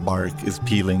where the bark is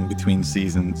peeling between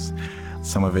seasons.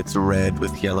 Some of it's red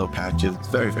with yellow patches. It's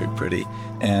very, very pretty.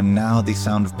 And now the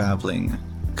sound of babbling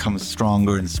comes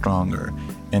stronger and stronger,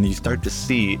 and you start to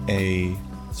see a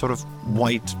sort of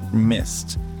white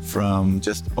mist from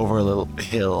just over a little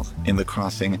hill in the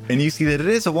crossing. And you see that it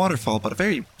is a waterfall, but a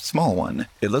very small one.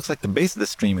 It looks like the base of the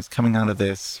stream is coming out of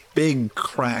this big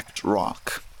cracked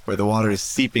rock, where the water is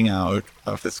seeping out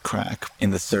of this crack in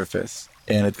the surface.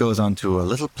 And it goes onto a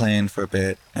little plain for a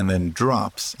bit and then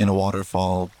drops in a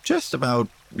waterfall just about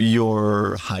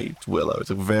your height, Willow.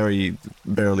 It's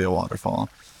barely a waterfall.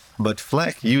 But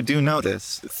Fleck, you do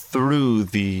notice through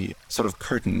the sort of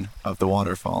curtain of the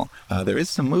waterfall, there is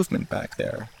some movement back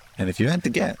there. And if you had to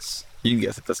guess, you can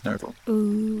guess at the Snurtle.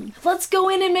 Let's go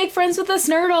in and make friends with the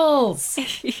Snurtles.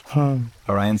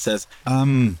 Orion says,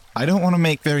 I don't want to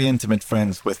make very intimate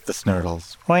friends with the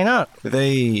Snurtles. Why not?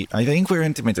 I think we're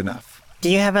intimate enough. Do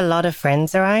you have a lot of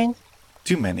friends, Orion?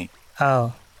 Too many.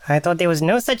 Oh, I thought there was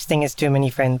no such thing as too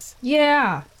many friends.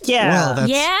 Yeah. Yeah. Well,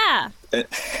 that's... yeah.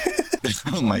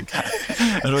 Oh my god.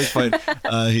 At which point,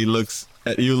 he looks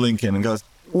at you, Lincoln, and goes,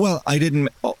 well, I didn't...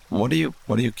 Oh, what are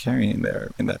you carrying there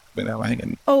in that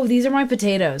wagon? Oh, these are my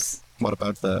potatoes. What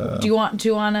about the... Do you want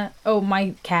to? Oh,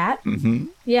 my cat? Mm-hmm.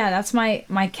 Yeah, that's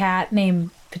my cat named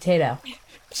Potato.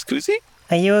 Scusi?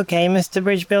 Are you okay, Mr.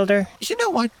 Bridge Builder? You know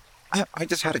what? I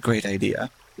just had a great idea.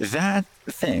 That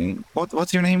thing...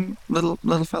 What's your name, little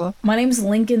fella? My name's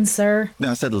Lincoln, sir.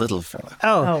 No, I said little fella.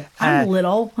 Oh, I'm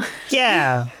little.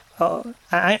 Yeah. Oh,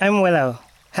 I'm Willow.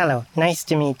 Hello, nice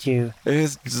to meet you.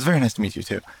 It's very nice to meet you,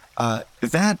 too.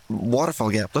 That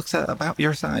waterfall gap looks about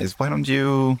your size. Why don't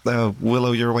you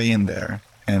willow your way in there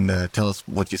and tell us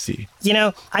what you see? You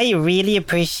know, I really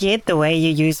appreciate the way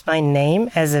you use my name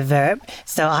as a verb,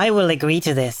 so I will agree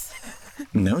to this.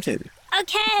 Noted.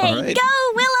 Okay, All right. go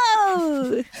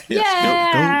Willow!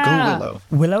 Yes, go Willow.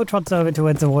 Willow trots over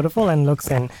towards the waterfall and looks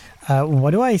in.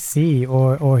 What do I see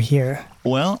or hear?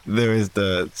 Well, there is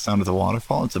the sound of the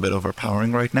waterfall. It's a bit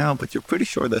overpowering right now, but you're pretty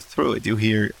sure that through it you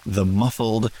hear the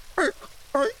muffled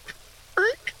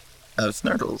of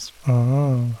Snurtles.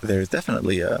 Oh. There's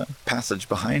definitely a passage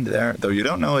behind there, though you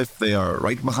don't know if they are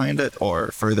right behind it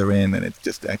or further in and it's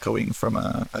just echoing from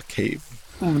a cave.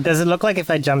 Does it look like if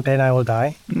I jump in, I will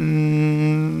die? No.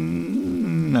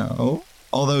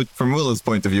 Although, from Willow's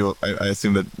point of view, I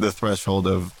assume that the threshold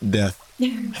of death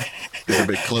is a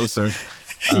bit closer.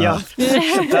 Yeah,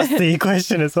 that's the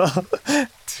question as well.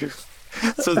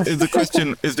 So is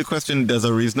the question, does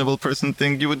a reasonable person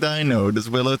think you would die? No. Does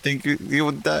Willow think you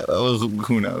would die? Oh,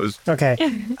 who knows? Okay,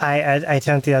 I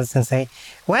turn to the others and say,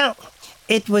 well,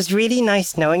 it was really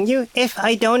nice knowing you. If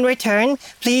I don't return,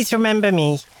 please remember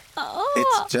me.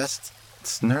 It's just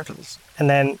Snurtles. And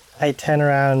then I turn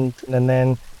around and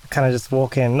then kind of just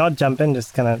walk in. Not jump in,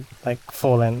 just kind of like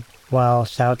fall in while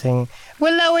shouting,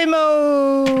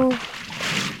 Willowimo!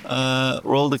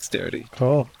 Roll dexterity.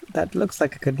 Cool. That looks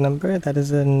like a good number. That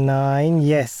is a 9.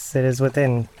 Yes, it is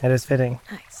within. It is fitting.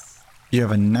 Nice. You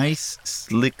have a nice,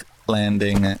 slick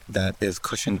landing that is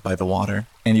cushioned by the water,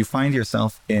 and you find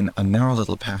yourself in a narrow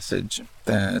little passage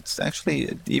that's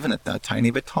actually even a tiny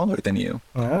bit taller than you.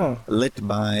 Oh. Lit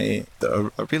by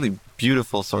a really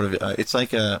beautiful sort of... it's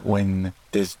like when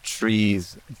there's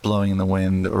trees blowing in the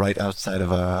wind right outside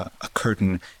of a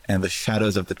curtain, and the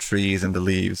shadows of the trees and the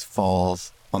leaves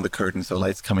falls on the curtain, so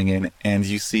light's coming in, and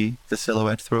you see the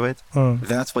silhouette through it.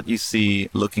 That's what you see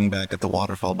looking back at the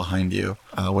waterfall behind you,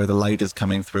 where the light is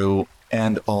coming through,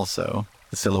 and also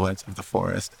the silhouettes of the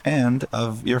forest and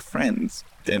of your friends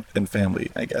and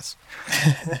family, I guess.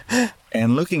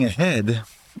 And looking ahead,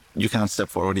 you can't step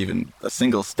forward even a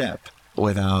single step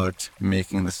without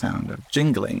making the sound of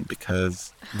jingling,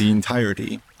 because the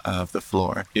entirety of the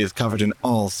floor is covered in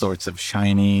all sorts of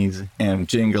shinies and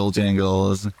jangles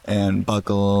and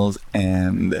buckles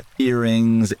and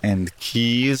earrings and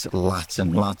keys. Lots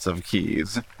and lots of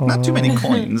keys. Not too many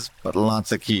coins, but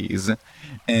lots of keys.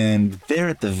 And there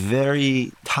at the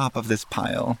very top of this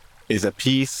pile is a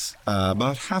piece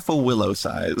about half a willow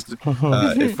sized,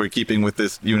 if we're keeping with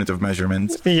this unit of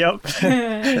measurement. Yep.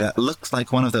 That looks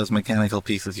like one of those mechanical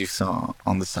pieces you saw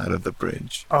on the side of the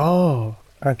bridge. Oh,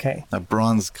 okay. A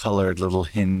bronze-colored little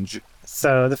hinge.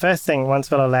 So the first thing, once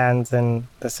Willow lands in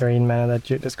the serene manner that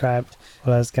you described,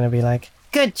 Willow's going to be like,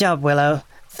 good job, Willow.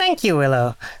 Thank you,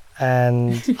 Willow.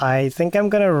 And I think I'm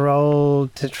going to roll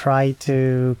to try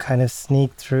to kind of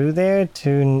sneak through there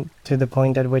to the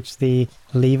point at which the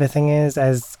lever thing is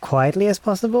as quietly as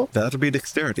possible. That'll be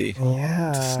dexterity.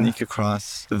 Yeah. To sneak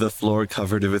across the floor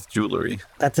covered with jewelry.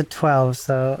 That's a 12,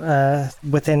 so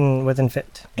within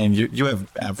fit. And you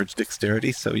have average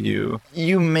dexterity, so you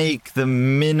make the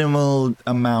minimal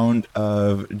amount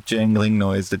of jangling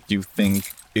noise that you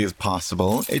think is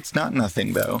possible. It's not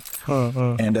nothing, though.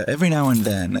 And every now and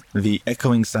then, the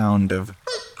echoing sound of...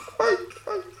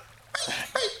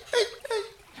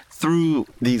 through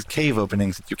these cave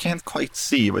openings that you can't quite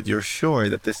see, but you're sure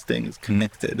that this thing is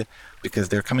connected because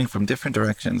they're coming from different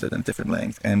directions and at different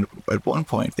lengths. And at one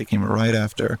point, they came right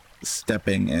after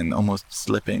stepping and almost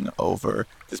slipping over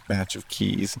this batch of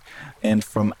keys. And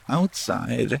from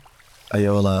outside,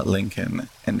 Iola, Lincoln,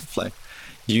 and Fleck,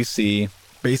 you see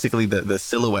basically the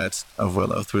silhouette of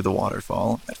Willow through the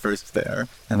waterfall at first there,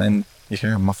 and then you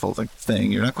hear a muffled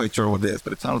thing. You're not quite sure what it is,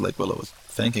 but it sounded like Willow was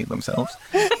thanking themselves.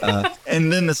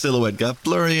 And then the silhouette got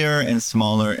blurrier and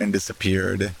smaller and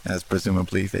disappeared as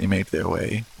presumably they made their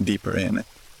way deeper in.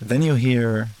 Then you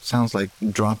hear sounds like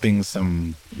dropping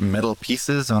some metal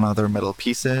pieces on other metal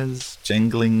pieces,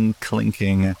 jangling,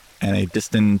 clinking, and a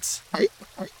distant...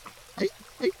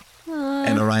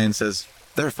 And Orion says,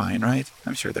 they're fine, right?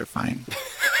 I'm sure they're fine.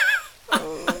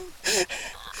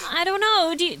 I don't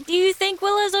know. Do you think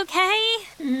Willow's okay?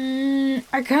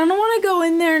 I kind of want to go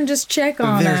in there and just check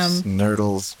on They're them.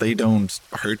 Snurtles. They don't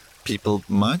hurt people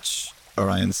much.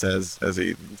 Orion says as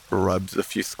he rubs a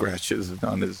few scratches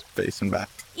on his face and back.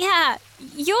 Yeah,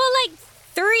 you're like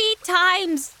 3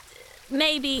 times,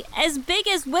 maybe, as big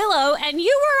as Willow, and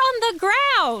you were on the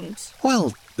ground.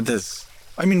 Well,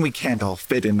 we can't all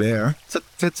fit in there.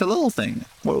 It's a little thing.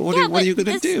 What are you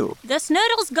going to do? The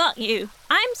Snurdles got you.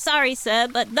 I'm sorry, sir,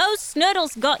 but those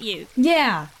Snurdles got you.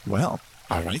 Yeah. Well,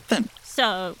 all right then.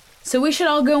 So we should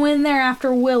all go in there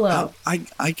after Willow.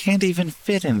 I can't even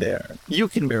fit in there. You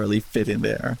can barely fit in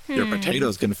there. Your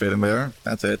potatoes can fit in there.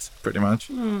 That's it, pretty much.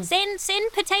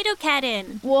 Send Potato Cat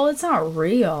in. Well, it's not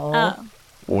real. Oh.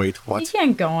 Wait, He what?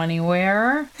 can't go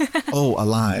anywhere. Oh,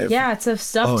 alive. Yeah, it's a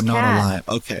stuffed cat. Oh, not alive.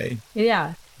 Okay.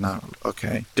 Yeah. Not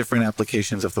okay. Different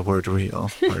applications of the word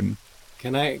real. Pardon.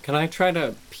 Can I try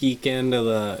to peek into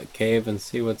the cave and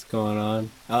see what's going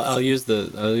on? I'll use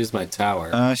my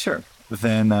tower. Sure.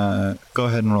 Then go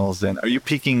ahead and roll Zen. Are you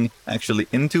peeking actually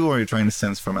into, or are you trying to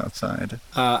sense from outside?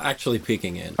 Actually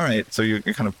peeking in. All right, so you're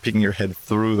kind of peeking your head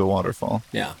through the waterfall.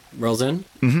 Yeah. Rolls in?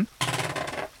 Mm-hmm.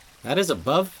 That is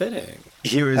above fitting.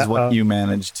 Here is what you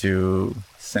manage to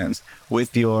sense.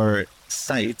 With your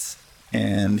sight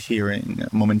and hearing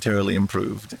momentarily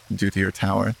improved due to your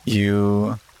tower,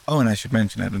 Oh, and I should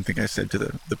mention, I don't think I said to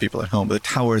the people at home, but the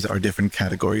towers are different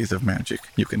categories of magic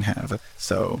you can have.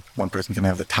 So one person can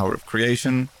have the Tower of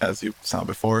Creation, as you saw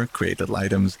before, create little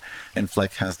items, and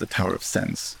Fleck has the Tower of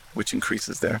Sense, which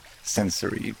increases their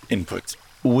sensory input.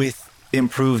 With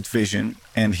improved vision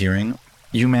and hearing,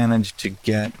 you manage to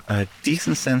get a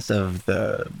decent sense of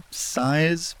the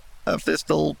size of this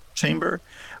little chamber,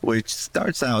 which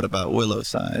starts out about Willow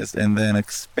sized and then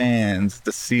expands.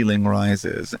 The ceiling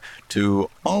rises to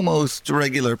almost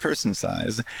regular person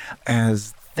size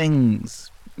as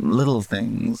little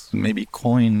things, maybe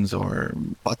coins or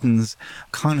buttons,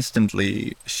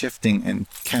 constantly shifting and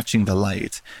catching the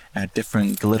light at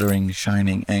different glittering,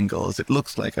 shining angles. It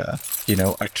looks like a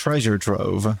treasure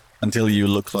trove until you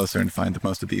look closer and find that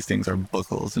most of these things are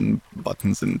buckles and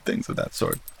buttons and things of that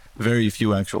sort. Very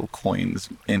few actual coins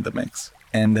in the mix.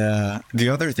 And the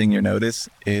other thing you notice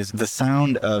is the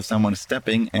sound of someone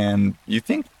stepping and you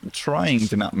think trying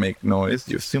to not make noise.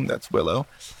 You assume that's Willow.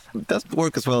 It doesn't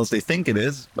work as well as they think it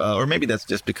is, or maybe that's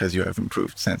just because you have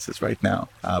improved senses right now.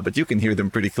 But you can hear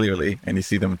them pretty clearly, and you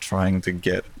see them trying to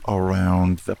get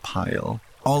around the pile.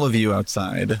 All of you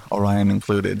outside, Orion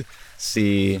included,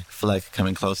 see Fleck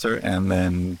coming closer and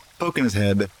then poking his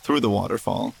head through the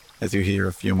waterfall as you hear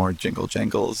a few more jingle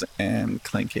jangles and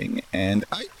clinking and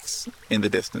ice in the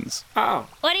distance. Oh.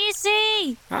 What do you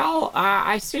see? Well,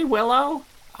 I see Willow.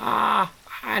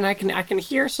 And I can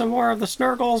hear some more of the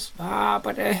Snurgles.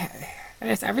 But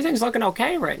everything's looking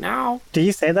okay right now. Do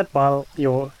you say that while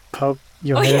you poke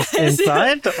your head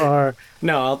inside, or?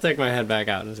 No, I'll take my head back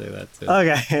out and say that too.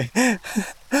 Okay.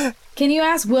 Can you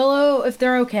ask Willow if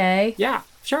they're okay? Yeah,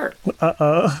 sure.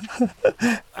 Uh-oh.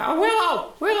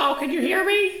 Willow, can you hear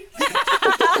me?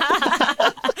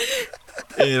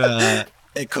 It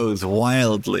echoes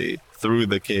wildly through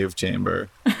the cave chamber.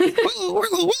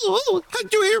 Willow,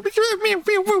 can't you hear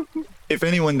me? If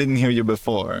anyone didn't hear you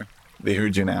before, they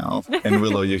heard you now. And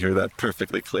Willow, you hear that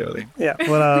perfectly clearly. Yeah,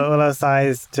 Willow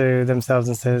sighs to themselves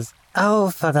and says, "Oh,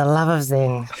 for the love of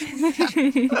Zing."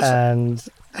 And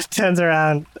turns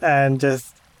around and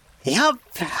just, "Yup,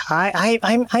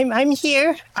 I'm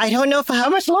here. I don't know for how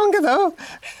much longer, though."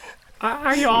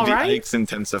 Are you all the right? Ikes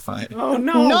intensify. Oh,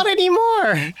 no. Not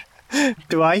anymore.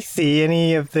 Do I see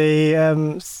any of the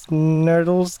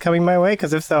Snurdles coming my way?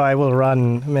 Because if so, I will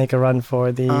make a run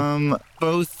for the...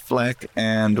 Both Fleck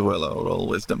and Willow roll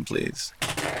wisdom, please.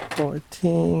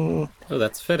 14. Oh,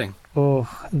 that's fitting. Oh,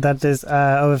 that is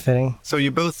overfitting. So you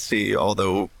both see,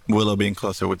 although Willow being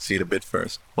closer would see it a bit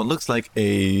first, what looks like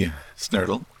a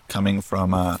Snurdle coming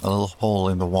from a little hole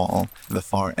in the wall, the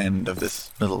far end of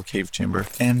this little cave chamber.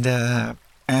 And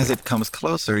as it comes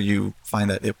closer, you find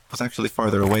that it was actually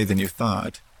farther away than you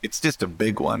thought. It's just a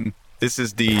big one. This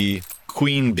is the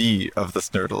queen bee of the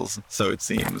Snurdles, so it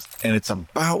seems. And it's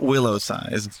about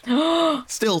Willow-sized.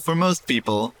 Still, for most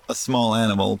people, a small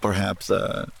animal, perhaps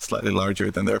slightly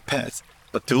larger than their pet.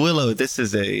 But to Willow, this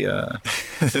is a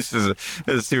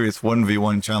serious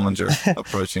 1v1 challenger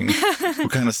approaching, who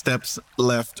kind of steps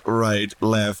left, right,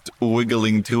 left,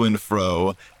 wiggling to and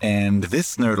fro. And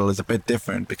this Snurdle is a bit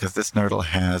different because this Snurdle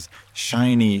has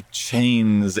shiny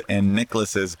chains and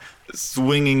necklaces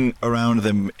swinging around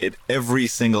them at every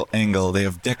single angle. They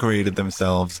have decorated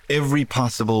themselves every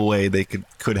possible way they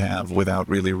could have without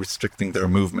really restricting their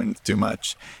movement too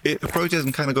much. It approaches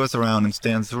and kind of goes around and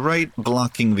stands right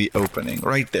blocking the opening,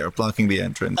 right there, blocking the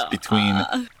entrance between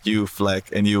you, Fleck,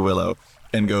 and you, Willow,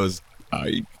 and goes,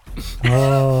 "I."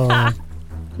 Oh.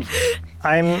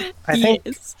 I think.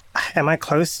 Yes. Am I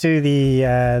close to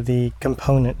the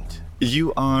component?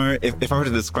 You are, if I were to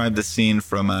describe the scene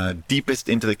from deepest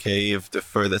into the cave to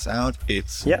furthest out,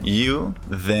 it's Yep. you,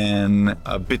 then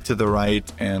a bit to the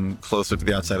right and closer to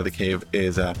the outside of the cave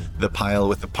is the pile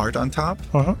with the part on top,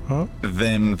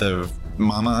 then the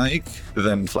Mama Ike,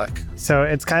 then Fleck. So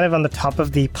it's kind of on the top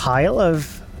of the pile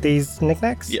of these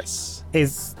knickknacks? Yes.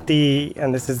 Is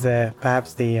and this is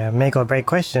perhaps the make or break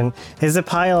question, is the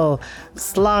pile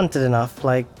slanted enough,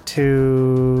 like,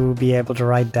 to be able to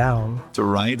ride down? To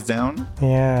ride down?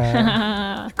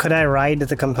 Yeah. Could I ride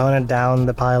the component down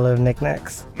the pile of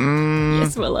knickknacks?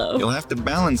 Yes, Willow. You'll have to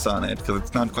balance on it because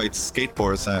it's not quite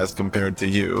skateboard sized compared to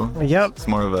you. Yep. It's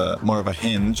more of a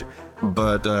hinge,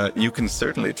 but you can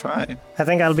certainly try. I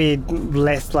think I'll be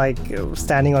less like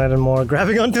standing on it and more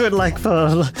grabbing onto it like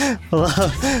for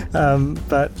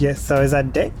but yes, so is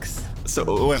that Dex?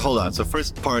 So wait, hold on. So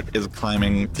first part is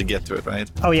climbing to get to it, right?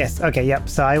 Oh yes, okay, yep.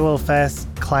 So I will first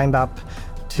climb up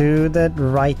to the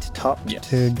right top Yes.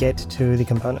 to get to the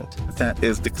component. That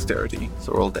is dexterity.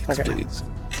 So roll dex, Okay. please.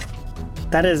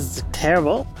 That is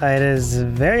terrible. It is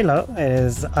very low. It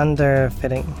is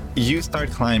underfitting. You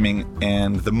start climbing,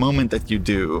 and the moment that you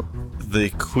do, the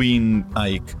Queen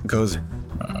Ike goes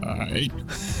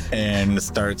and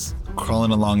starts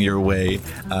crawling along your way,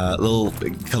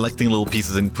 collecting little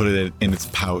pieces and put it in its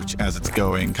pouch as it's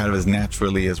going, kind of as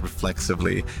naturally, as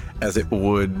reflexively as it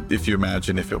would if you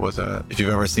imagine if you've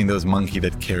ever seen those monkey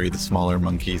that carry the smaller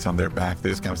monkeys on their back. They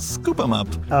just kind of scoop them up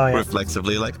Oh, yeah.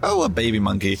 reflexively, like, oh, a baby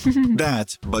monkey.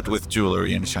 That, but with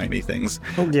jewelry and shiny things.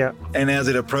 Yeah. And as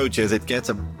it approaches, it gets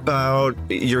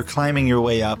you're climbing your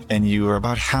way up, and you are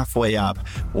about halfway up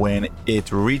when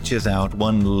it reaches out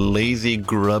one lazy,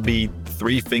 grubby,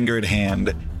 three-fingered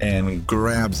hand and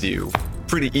grabs you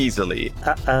pretty easily,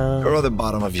 or the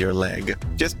bottom of your leg.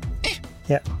 Just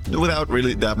Yeah. without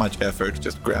really that much effort,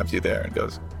 just grabs you there and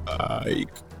goes, Ike.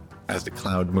 As the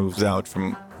cloud moves out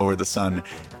from over the sun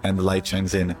and the light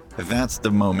shines in, that's the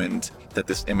moment that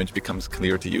this image becomes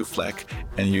clear to you, Fleck,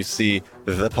 and you see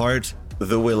the part,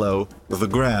 the willow, the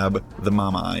grab, the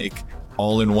Mama Ike,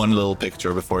 all in one little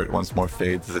picture before it once more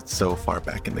fades as it's so far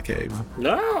back in the cave.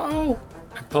 No!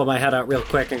 I pull my head out real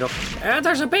quick and go,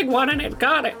 there's a big one and it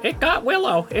got it. It got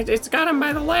Willow. It's got him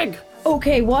by the leg.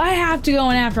 Okay, well, I have to go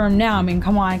in after him now. I mean,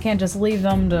 come on, I can't just leave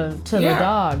them to the Yeah.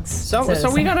 dogs. So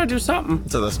we gotta do something.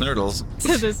 So the Snurdles.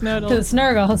 To the Snurdle. to the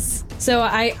Snurgles. So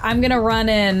I'm gonna run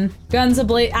in guns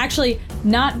ablaze. Actually,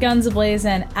 not guns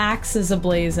ablazing, axes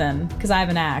ablazing, because I have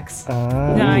an axe.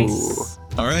 Nice.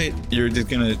 All right, you're just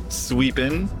gonna sweep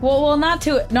in. Well, not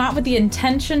with the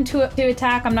intention to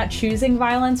attack. I'm not choosing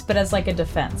violence, but as like a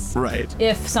defense, Right.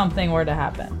 if something were to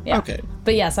happen. Yeah. Okay.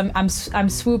 But yes, I'm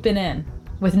swooping in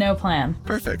with no plan.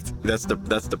 Perfect. That's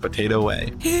the potato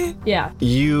way. Yeah.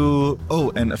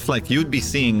 And Fleck, you'd be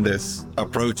seeing this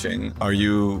approaching. Are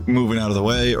you moving out of the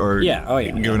way, or Yeah, oh,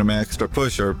 yeah, giving him an extra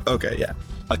push, or okay, yeah,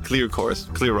 a clear course,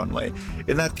 clear runway.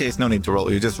 In that case, no need to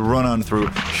roll. You just run on through.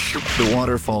 The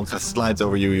waterfall slides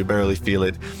over you. You barely feel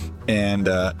it, and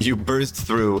you burst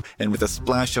through. And with a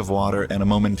splash of water and a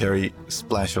momentary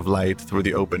splash of light through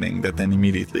the opening that then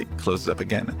immediately closes up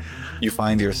again, you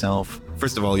find yourself.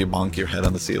 First of all, you bonk your head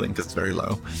on the ceiling because it's very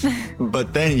low.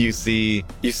 But then you see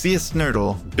a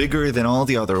Snurdle bigger than all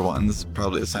the other ones,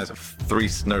 probably the size of 3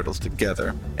 Snurdles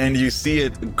together. And you see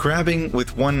it grabbing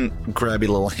with one grabby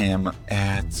little ham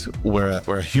at where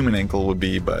a human ankle would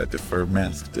be, but for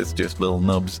masked, it's just little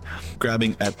nubs.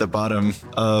 Grabbing at the bottom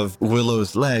of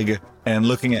Willow's leg and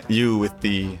looking at you with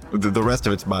the rest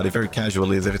of its body very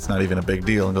casually as if it's not even a big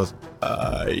deal, and goes,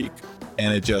 Ike.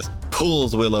 And it just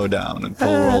pulls Willow down and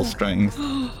full roll strength.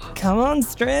 Come on,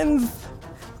 strength.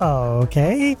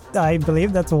 Okay, I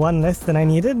believe that's one less than I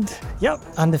needed. Yep,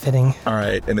 underfitting. All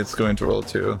right, and it's going to roll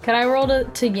 2. Could I roll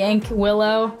to yank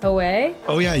Willow away?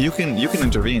 Oh yeah, you can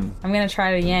intervene. I'm gonna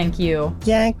try to yank you.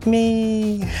 Yank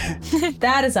me.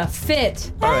 That is a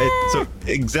fit. All right, so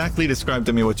exactly describe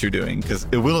to me what you're doing, because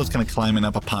Willow's kind of climbing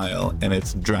up a pile and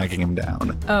it's dragging him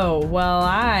down. Oh, well,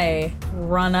 I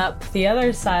run up the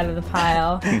other side of the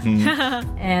pile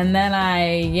and then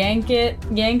I yank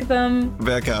them.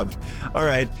 Back up. All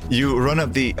right, you run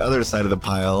up the other side of the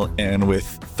pile, and with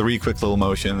 3 quick little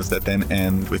motions that then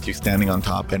end with you standing on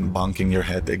top and bonking your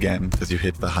head again because you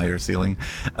hit the higher ceiling.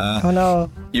 Oh no.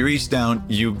 You reach down,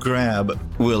 you grab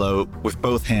Willow with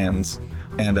both hands,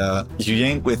 and you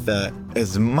yank with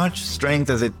as much strength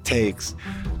as it takes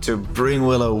to bring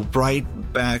Willow right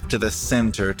back to the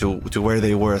center, to where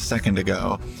they were a second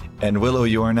ago. And Willow,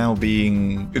 you are now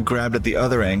being grabbed at the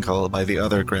other ankle by the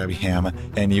other grabby ham,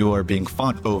 and you are being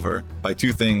fought over by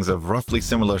two things of roughly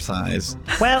similar size.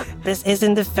 Well, this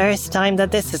isn't the first time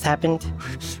that this has happened.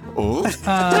 Oh,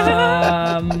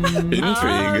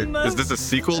 intrigue. Is this a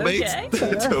sequel bait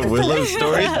to Willow's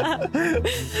story?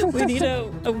 We need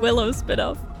a Willow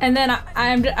spinoff. And then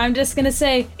I'm just gonna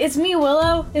say, it's me,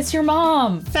 Willow. It's your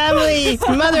mom. Family,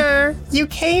 mother, you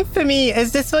came for me.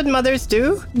 Is this what mothers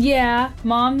do? Yeah,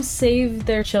 moms save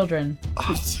their children.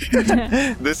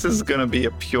 This is going to be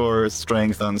a pure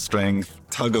strength on strength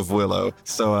tug of Willow.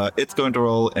 So it's going to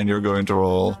roll, and you're going to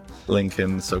roll,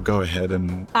 Lincoln. So go ahead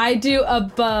and... I do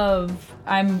above.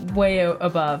 I'm way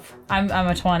above. I'm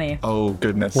a 20. Oh,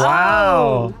 goodness.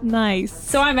 Wow. Nice.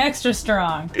 So I'm extra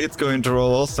strong. It's going to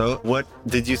roll also. What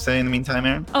did you say in the meantime,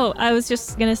 Aaron? Oh, I was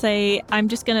just gonna say, I'm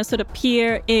just gonna sort of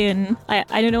peer in.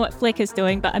 I don't know what Flick is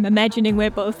doing, but I'm imagining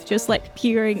we're both just like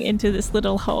peering into this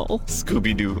little hole.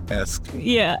 Scooby-Doo-esque.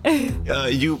 Yeah.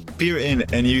 You peer in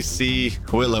and you see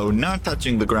Willow not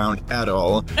touching the ground at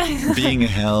all, being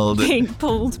held Being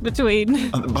pulled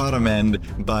between. on the bottom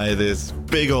end by this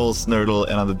big old Snurtle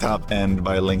and on the top end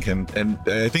by Lincoln. And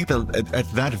I think that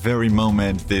at that very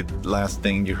moment, the last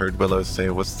thing you heard Willow say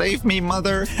was, "Save me,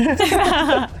 mother!"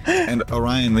 And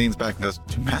Orion leans back and goes,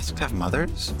 "Do masks have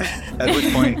mothers?" At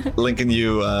which point, Lincoln,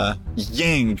 you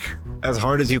yank as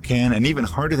hard as you can, and even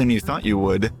harder than you thought you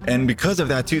would. And because of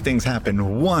that, two things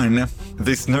happen. One,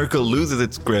 the Snurkle loses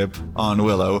its grip on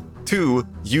Willow. Two,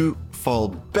 you fall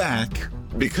back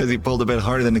because he pulled a bit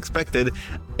harder than expected,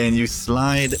 and you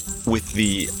slide with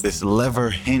this lever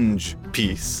hinge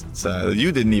piece. So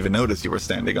you didn't even notice you were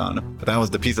standing on, but that was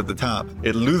the piece at the top.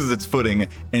 It loses its footing,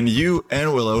 and you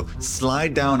and Willow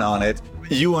slide down on it.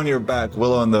 You on your back,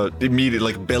 Willow on the immediate,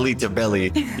 like belly to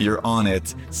belly. You're on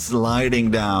it, sliding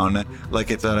down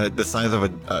like it's the size of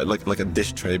a like a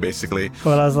dish tray, basically.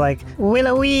 Well, I was like,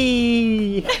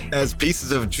 Willowy! As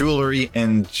pieces of jewelry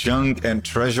and junk and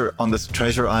treasure on this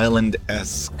treasure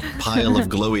island-esque pile of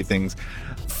glowy things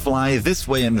fly this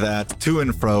way and that, to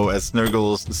and fro, as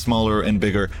Snurgles, smaller and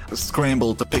bigger,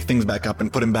 scramble to pick things back up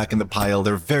and put him back in the pile.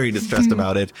 They're very distressed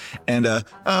about it. And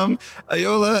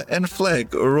Iola and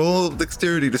Fleck, roll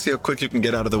dexterity to see how quick you can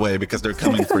get out of the way, because they're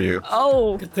coming for you.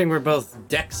 Oh, Good thing we're both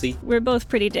Dexy. we're both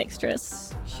pretty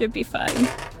dexterous. Should be fine.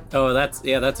 Oh, that's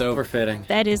overfitting.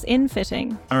 That is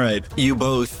infitting. All right, you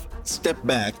both step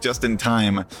back just in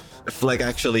time. Fleck,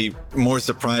 actually more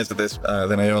surprised at this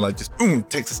than Iola, just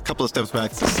takes a couple of steps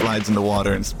back, slides in the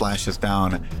water, and splashes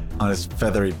down on his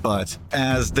feathery butt.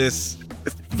 As this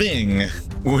thing,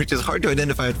 which is hard to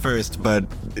identify at first, but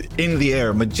in the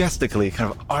air, majestically,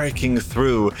 kind of arcing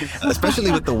through,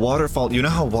 especially with the waterfall. You know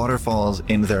how waterfalls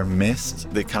in their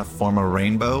mist, they kind of form a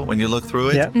rainbow when you look through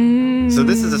it? Yep. So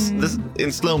this is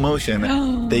in slow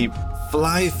motion. They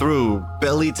fly through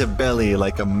belly to belly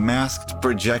like a masked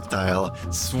projectile,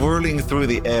 swirling through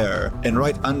the air. And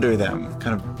right under them,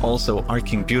 kind of also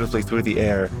arcing beautifully through the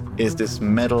air, is this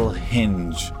metal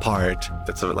hinge part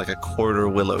that's like a quarter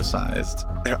willow sized.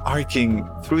 They're arcing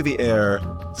through the air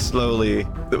slowly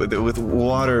with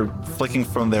water flicking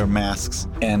from their masks,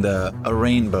 and a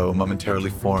rainbow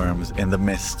momentarily forms in the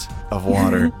mist of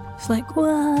water. It's like,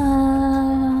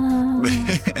 whoa.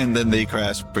 And then they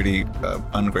crash pretty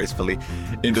ungracefully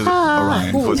into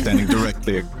Orion, who was standing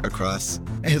directly across.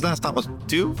 His last thought was,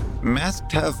 "Do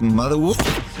masks have mother whoop?"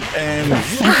 And they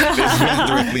smash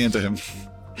directly into him.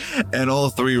 And all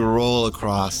three roll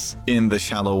across in the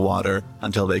shallow water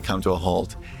until they come to a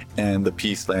halt. And the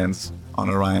piece lands on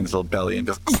Orion's little belly and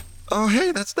goes, "Oh,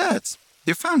 hey, that's that.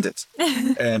 You found it."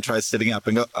 And tries sitting up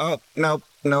and go, "Oh, no,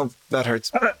 that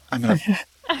hurts. I'm gonna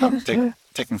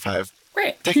taking 5.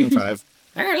 Wait, Taking 5.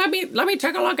 here, let me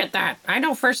take a look at that. I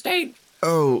know first aid.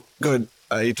 Oh, good."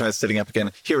 He tries sitting up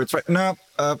again. "Here, it's right." "No,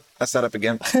 I sat up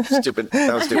again. Stupid.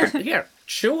 That was stupid." Here,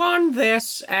 chew on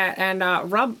this and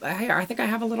rub. Here, I think I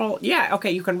have a little. Yeah,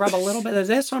 okay, you can rub a little bit of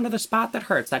this onto the spot that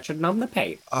hurts. That should numb the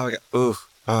pain. Oh, yeah. Ooh.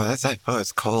 Oh,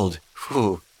 it's cold.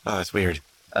 Whew. Oh, it's weird.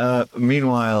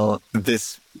 Meanwhile,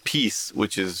 this piece,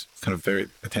 which is kind of very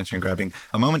attention-grabbing,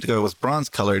 a moment ago it was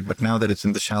bronze-colored, but now that it's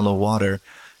in the shallow water,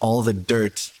 all the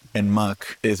dirt and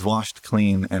muck is washed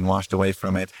clean and washed away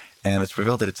from it, and it's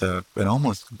revealed that it's an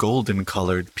almost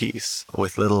golden-colored piece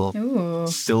with little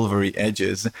silvery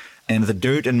edges. And the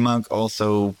dirt and muck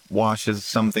also washes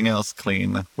something else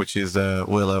clean, which is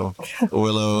Willow.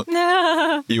 Willow,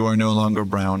 you are no longer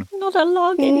brown. Not a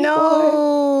log anymore.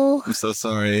 No! I'm so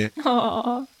sorry.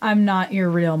 Aw. I'm not your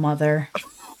real mother.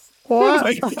 What?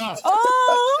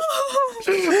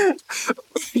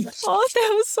 Oh,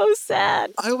 that was so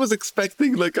sad. I was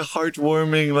expecting like a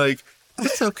heartwarming, like,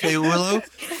 it's okay, Willow.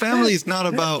 Family's not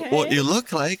about what you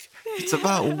look like. It's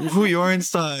about who you are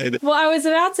inside. Well, I was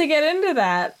about to get into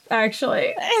that,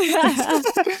 actually.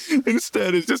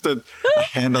 Instead, it's just a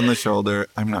hand on the shoulder.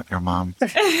 I'm not your mom.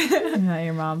 I'm not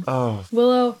your mom. Oh.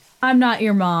 Willow, I'm not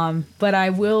your mom, but I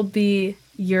will be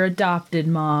your adopted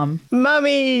mom.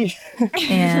 Mummy!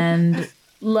 And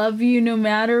love you no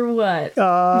matter what.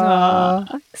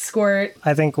 Squirt.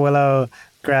 I think Willow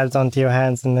grabs onto your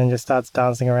hands and then just starts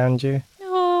dancing around you.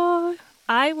 Oh,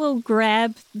 I will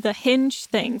grab the hinge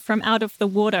thing from out of the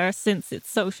water since it's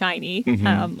so shiny.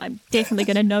 I'm definitely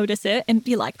going to notice it and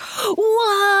be like,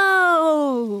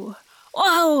 whoa!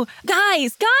 Whoa,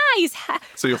 guys!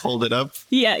 So you hold it up?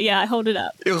 Yeah, I hold it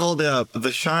up. You hold it up.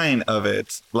 The shine of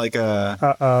it, like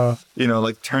Uh-oh.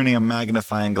 like turning a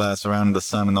magnifying glass around the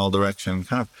sun in all directions,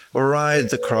 kind of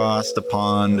rides across the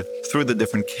pond, through the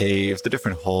different caves, the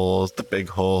different holes, the big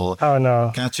hole, Oh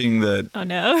no. catching the Oh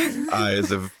no.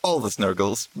 eyes of all the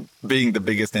Snurgles, being the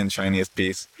biggest and shiniest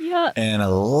piece. Yeah. And a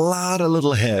lot of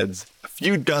little heads, a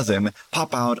few dozen,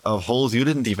 pop out of holes you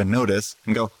didn't even notice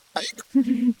and go, Ike,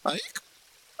 Ike,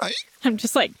 Ike. I'm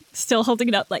just like still holding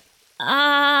it up like,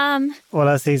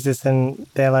 Willow sees this and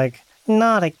they're like,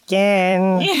 not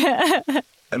again.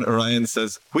 And Orion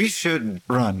says, we should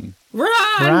run.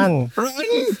 Run. Run!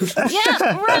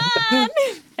 yeah, run!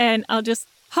 And I'll just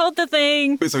hold the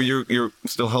thing. So you're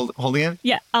still holding it?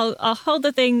 Yeah, I'll hold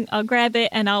the thing, I'll grab it,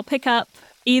 and I'll pick up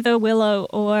either Willow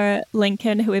or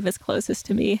Lincoln, whoever's closest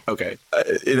to me. Okay.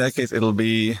 In that case, it'll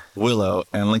be Willow.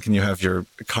 And Lincoln, you have your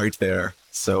cart there.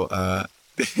 So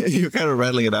you're kind of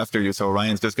rattling it after you. So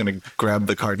Orion's just going to grab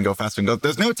the cart and go faster and go,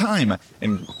 there's no time!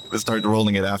 And start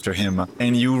rolling it after him.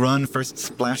 And you run first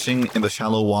splashing in the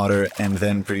shallow water. And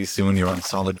then pretty soon you're on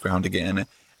solid ground again.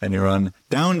 And you run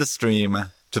down the stream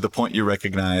to the point you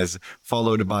recognize,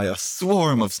 followed by a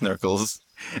swarm of Snurkles.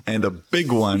 And a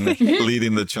big one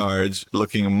leading the charge,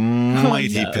 looking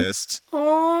mighty pissed.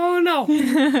 Oh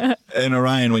no! And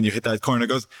Orion, when you hit that corner,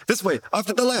 goes, this way, off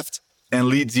to the left, and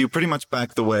leads you pretty much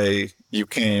back the way you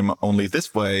came, only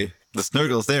this way. The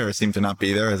Snurgles there seem to not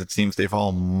be there, as it seems they've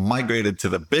all migrated to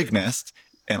the big nest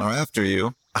and are after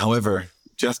you. However,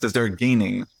 just as they're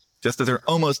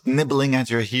almost nibbling at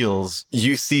your heels,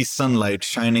 you see sunlight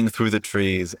shining through the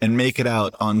trees and make it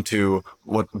out onto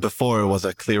what before was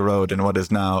a clear road and what is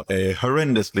now a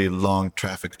horrendously long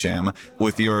traffic jam,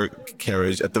 with your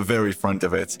carriage at the very front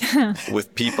of it,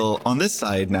 with people on this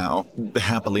side now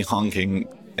happily honking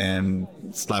and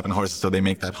slapping horses so they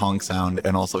make that honk sound,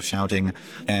 and also shouting,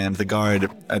 and the guard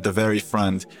at the very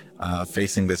front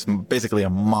facing this basically a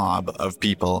mob of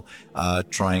people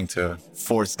trying to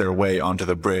force their way onto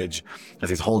the bridge, as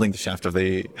he's holding the shaft of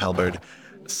the halberd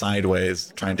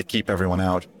sideways, trying to keep everyone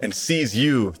out, and sees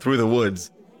you through the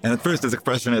woods. And at first his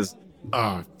expression is,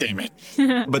 Oh, damn it.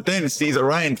 but then sees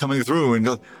Orion coming through and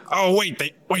goes, Oh,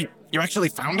 wait, you actually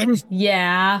found him?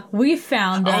 Yeah, we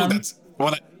found Oh, him. that's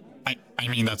what I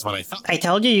mean, that's what I thought. I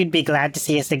told you you'd be glad to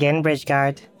see us again,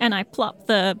 Bridgeguard. And I plop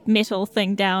the metal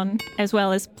thing down, as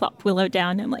well as plop Willow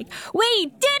down. I'm like,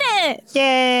 we did it!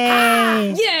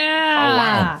 Yay! Yeah. Oh,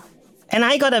 wow. And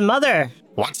I got a mother.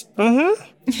 What?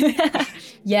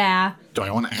 Yeah. Do I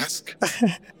want to ask?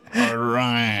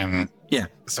 Orion. yeah,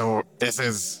 So this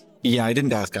is... yeah, I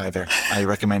didn't ask either. I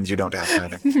recommend you don't ask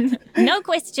either. No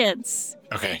questions.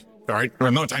 Okay. All right.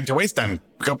 Well, no time to waste then.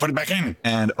 Go put it back in.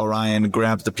 And Orion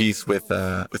grabs the piece with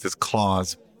his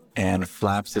claws and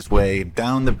flaps his way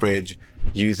down the bridge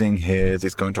using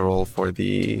he's going to roll for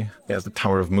he has the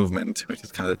Tower of Movement, which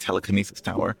is kind of the telekinesis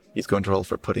tower. He's going to roll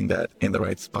for putting that in the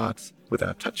right spots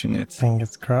without touching it.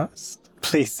 Fingers crossed.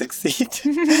 Please succeed.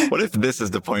 What if this is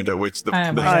the point at which the...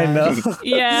 Oh my I know.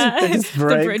 Yeah, It just the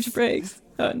breaks. bridge breaks.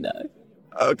 Oh no.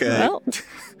 Okay. Well,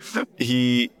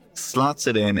 He slots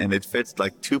it in and it fits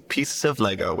like two pieces of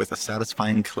Lego with a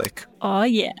satisfying click. oh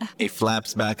yeah. He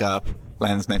flaps back up,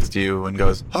 lands next to you, and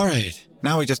goes, all right,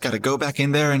 now we just gotta go back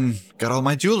in there and get all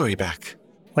my jewelry back.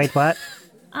 Wait, what?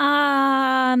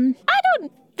 I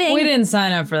don't think We didn't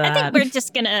sign up for I that. think we're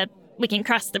just we can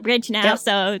cross the bridge now. Yep.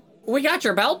 So We got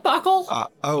your belt buckle?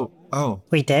 Oh.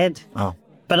 We did. Oh.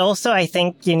 But also, I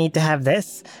think you need to have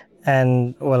this.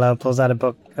 And Willow pulls out a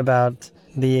book about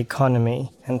the economy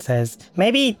and says,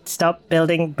 maybe stop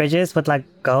building bridges with like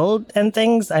gold and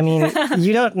things. I mean,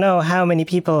 you don't know how many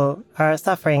people are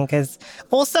suffering, because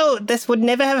also this would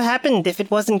never have happened if it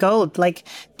wasn't gold. Like,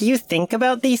 do you think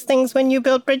about these things when you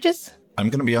build bridges? I'm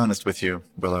gonna be honest with you,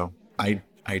 Willow. I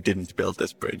didn't build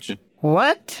this bridge.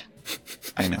 What?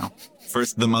 I know.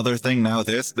 First the mother thing, now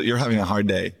this. You're having a hard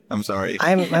day. I'm sorry.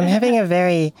 I'm having a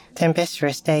very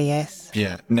tempestuous day, yes.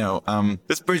 Yeah, no,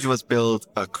 this bridge was built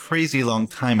a crazy long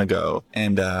time ago,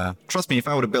 and, trust me, if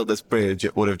I would have built this bridge,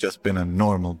 it would have just been a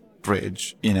normal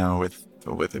bridge, you know,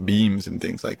 with beams and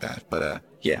things like that, but,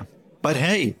 yeah. But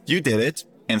hey, you did it,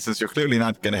 and since you're clearly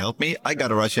not gonna help me, I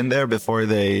gotta rush in there before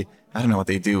they, I don't know what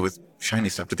they do with shiny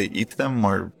stuff. Do they eat them,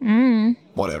 or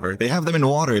whatever? They have them in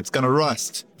water, it's gonna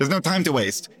rust. There's no time to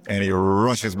waste. And he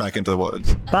rushes back into the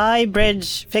woods. Bye,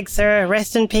 bridge fixer.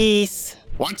 Rest in peace.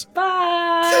 What?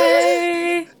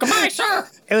 Bye. Goodbye, sir.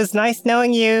 It was nice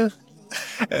knowing you.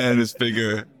 And his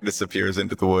figure disappears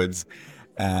into the woods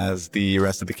as the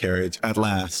rest of the carriage at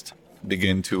last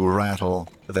begin to rattle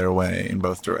their way in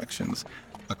both directions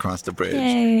across the bridge.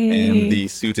 Yay. And the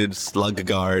suited slug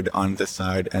guard on this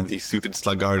side and the suited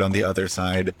slug guard on the other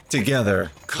side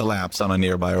together collapse on a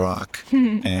nearby rock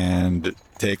and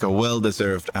take a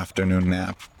well-deserved afternoon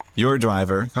nap. Your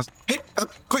driver goes, hey,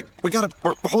 quick,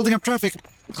 we're holding up traffic.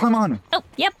 Climb on. Oh,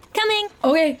 yep, coming.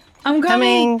 Okay, I'm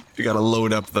coming. You gotta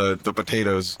load up the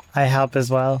potatoes. I help as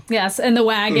well. Yes, and the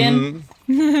wagon.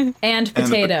 And And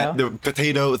potato. the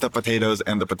potatoes,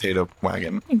 and the potato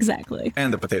wagon. Exactly.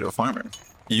 And the potato farmer.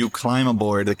 You climb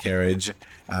aboard the carriage,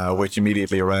 which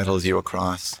immediately rattles you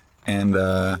across. And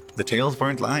the tales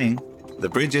weren't lying. The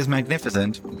bridge is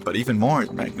magnificent, but even more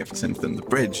magnificent than the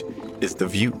bridge is the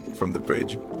view from the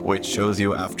bridge, which shows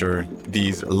you after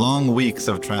these long weeks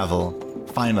of travel,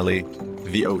 finally,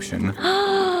 the ocean.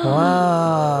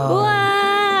 Wow.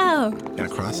 Wow. And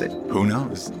across it, who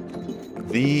knows?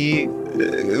 The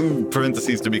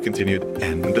parentheses to be continued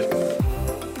end.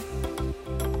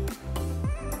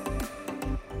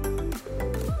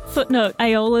 Footnote,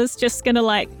 Iola's just gonna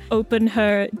like open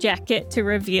her jacket to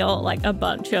reveal like a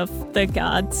bunch of the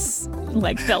guards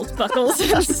like belt buckles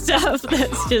and stuff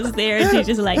that's just there, and she's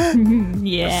just like,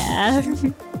 yeah.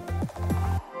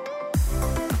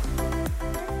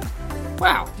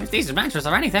 Well, if these adventures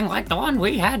are anything like the one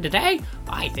we had today,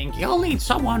 I think you'll need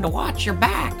someone to watch your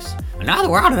backs. And now that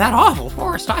we're out of that awful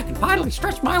forest, I can finally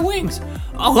stretch my wings.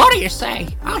 Oh, what do you say?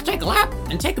 I'll take a lap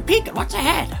and take a peek at what's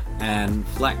ahead. And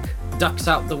Fleck ducks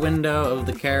out the window of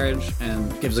the carriage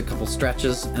and gives a couple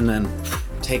stretches and then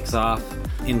takes off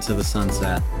into the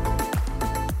sunset.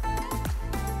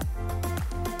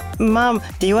 Mom,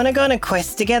 do you want to go on a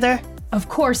quest together? Of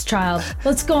course, child.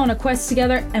 Let's go on a quest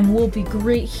together and we'll be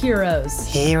great heroes.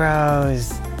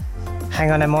 Heroes.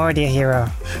 Hang on, I'm already a hero.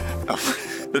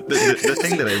 The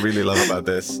thing that I really love about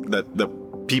this, that the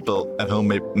people at home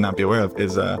may not be aware of,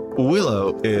 is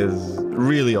Willow is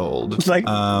really old. Like,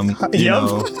 you yup.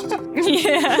 know,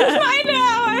 Yeah. I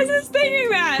know, I was just thinking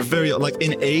that. very like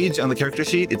in age on the character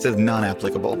sheet, it says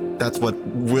non-applicable. That's what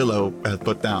Willow has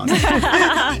put down.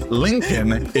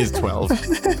 Lincoln is 12.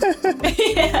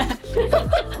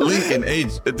 Lincoln,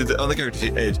 age on the character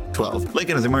sheet, age 12.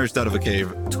 Lincoln has emerged out of a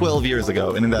cave 12 years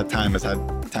ago, and in that time has had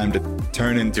time to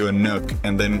turn into a nook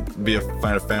and then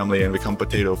find a family and become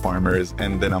potato farmers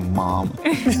and then a mom.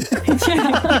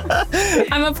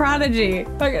 I'm a prodigy.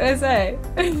 What can I say?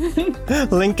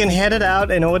 Lincoln headed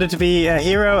out in order to be a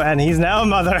hero, and he's now a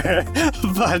mother.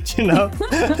 But, you know.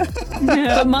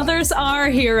 But mothers are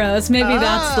heroes. Maybe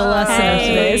that's the lesson of Hey,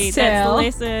 today's that's tale. the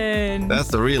lesson. That's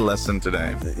the real lesson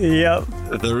today. Yep.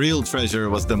 The real treasure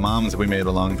was the moms we made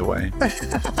along the way.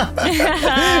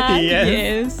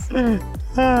 Yes. Yes.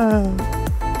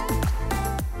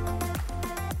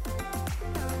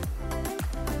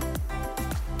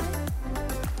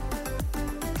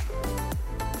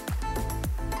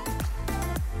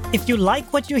 If you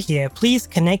like what you hear, please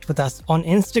connect with us on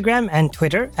Instagram and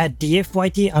Twitter at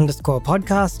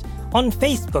DFYT_podcast, on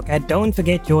Facebook at Don't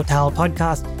Forget Your Towel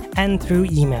Podcast, and through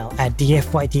email at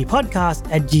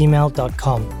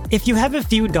dfytpodcast@gmail.com. If you have a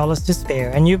few dollars to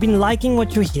spare and you've been liking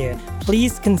what you hear,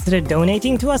 please consider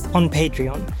donating to us on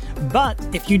Patreon. But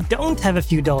if you don't have a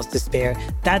few dollars to spare,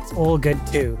 that's all good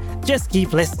too. Just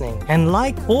keep listening and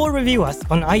like or review us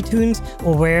on iTunes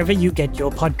or wherever you get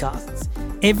your podcasts.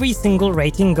 Every single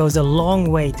rating goes a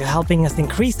long way to helping us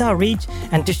increase our reach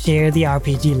and to share the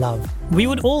RPG love. We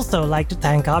would also like to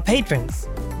thank our patrons: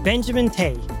 Benjamin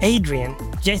Tay, Adrian,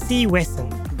 Jesse Wesson,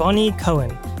 Bonnie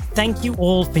Cohen. Thank you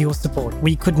all for your support.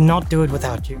 We could not do it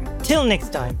without you. Till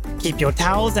next time, keep your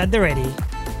towels at the ready.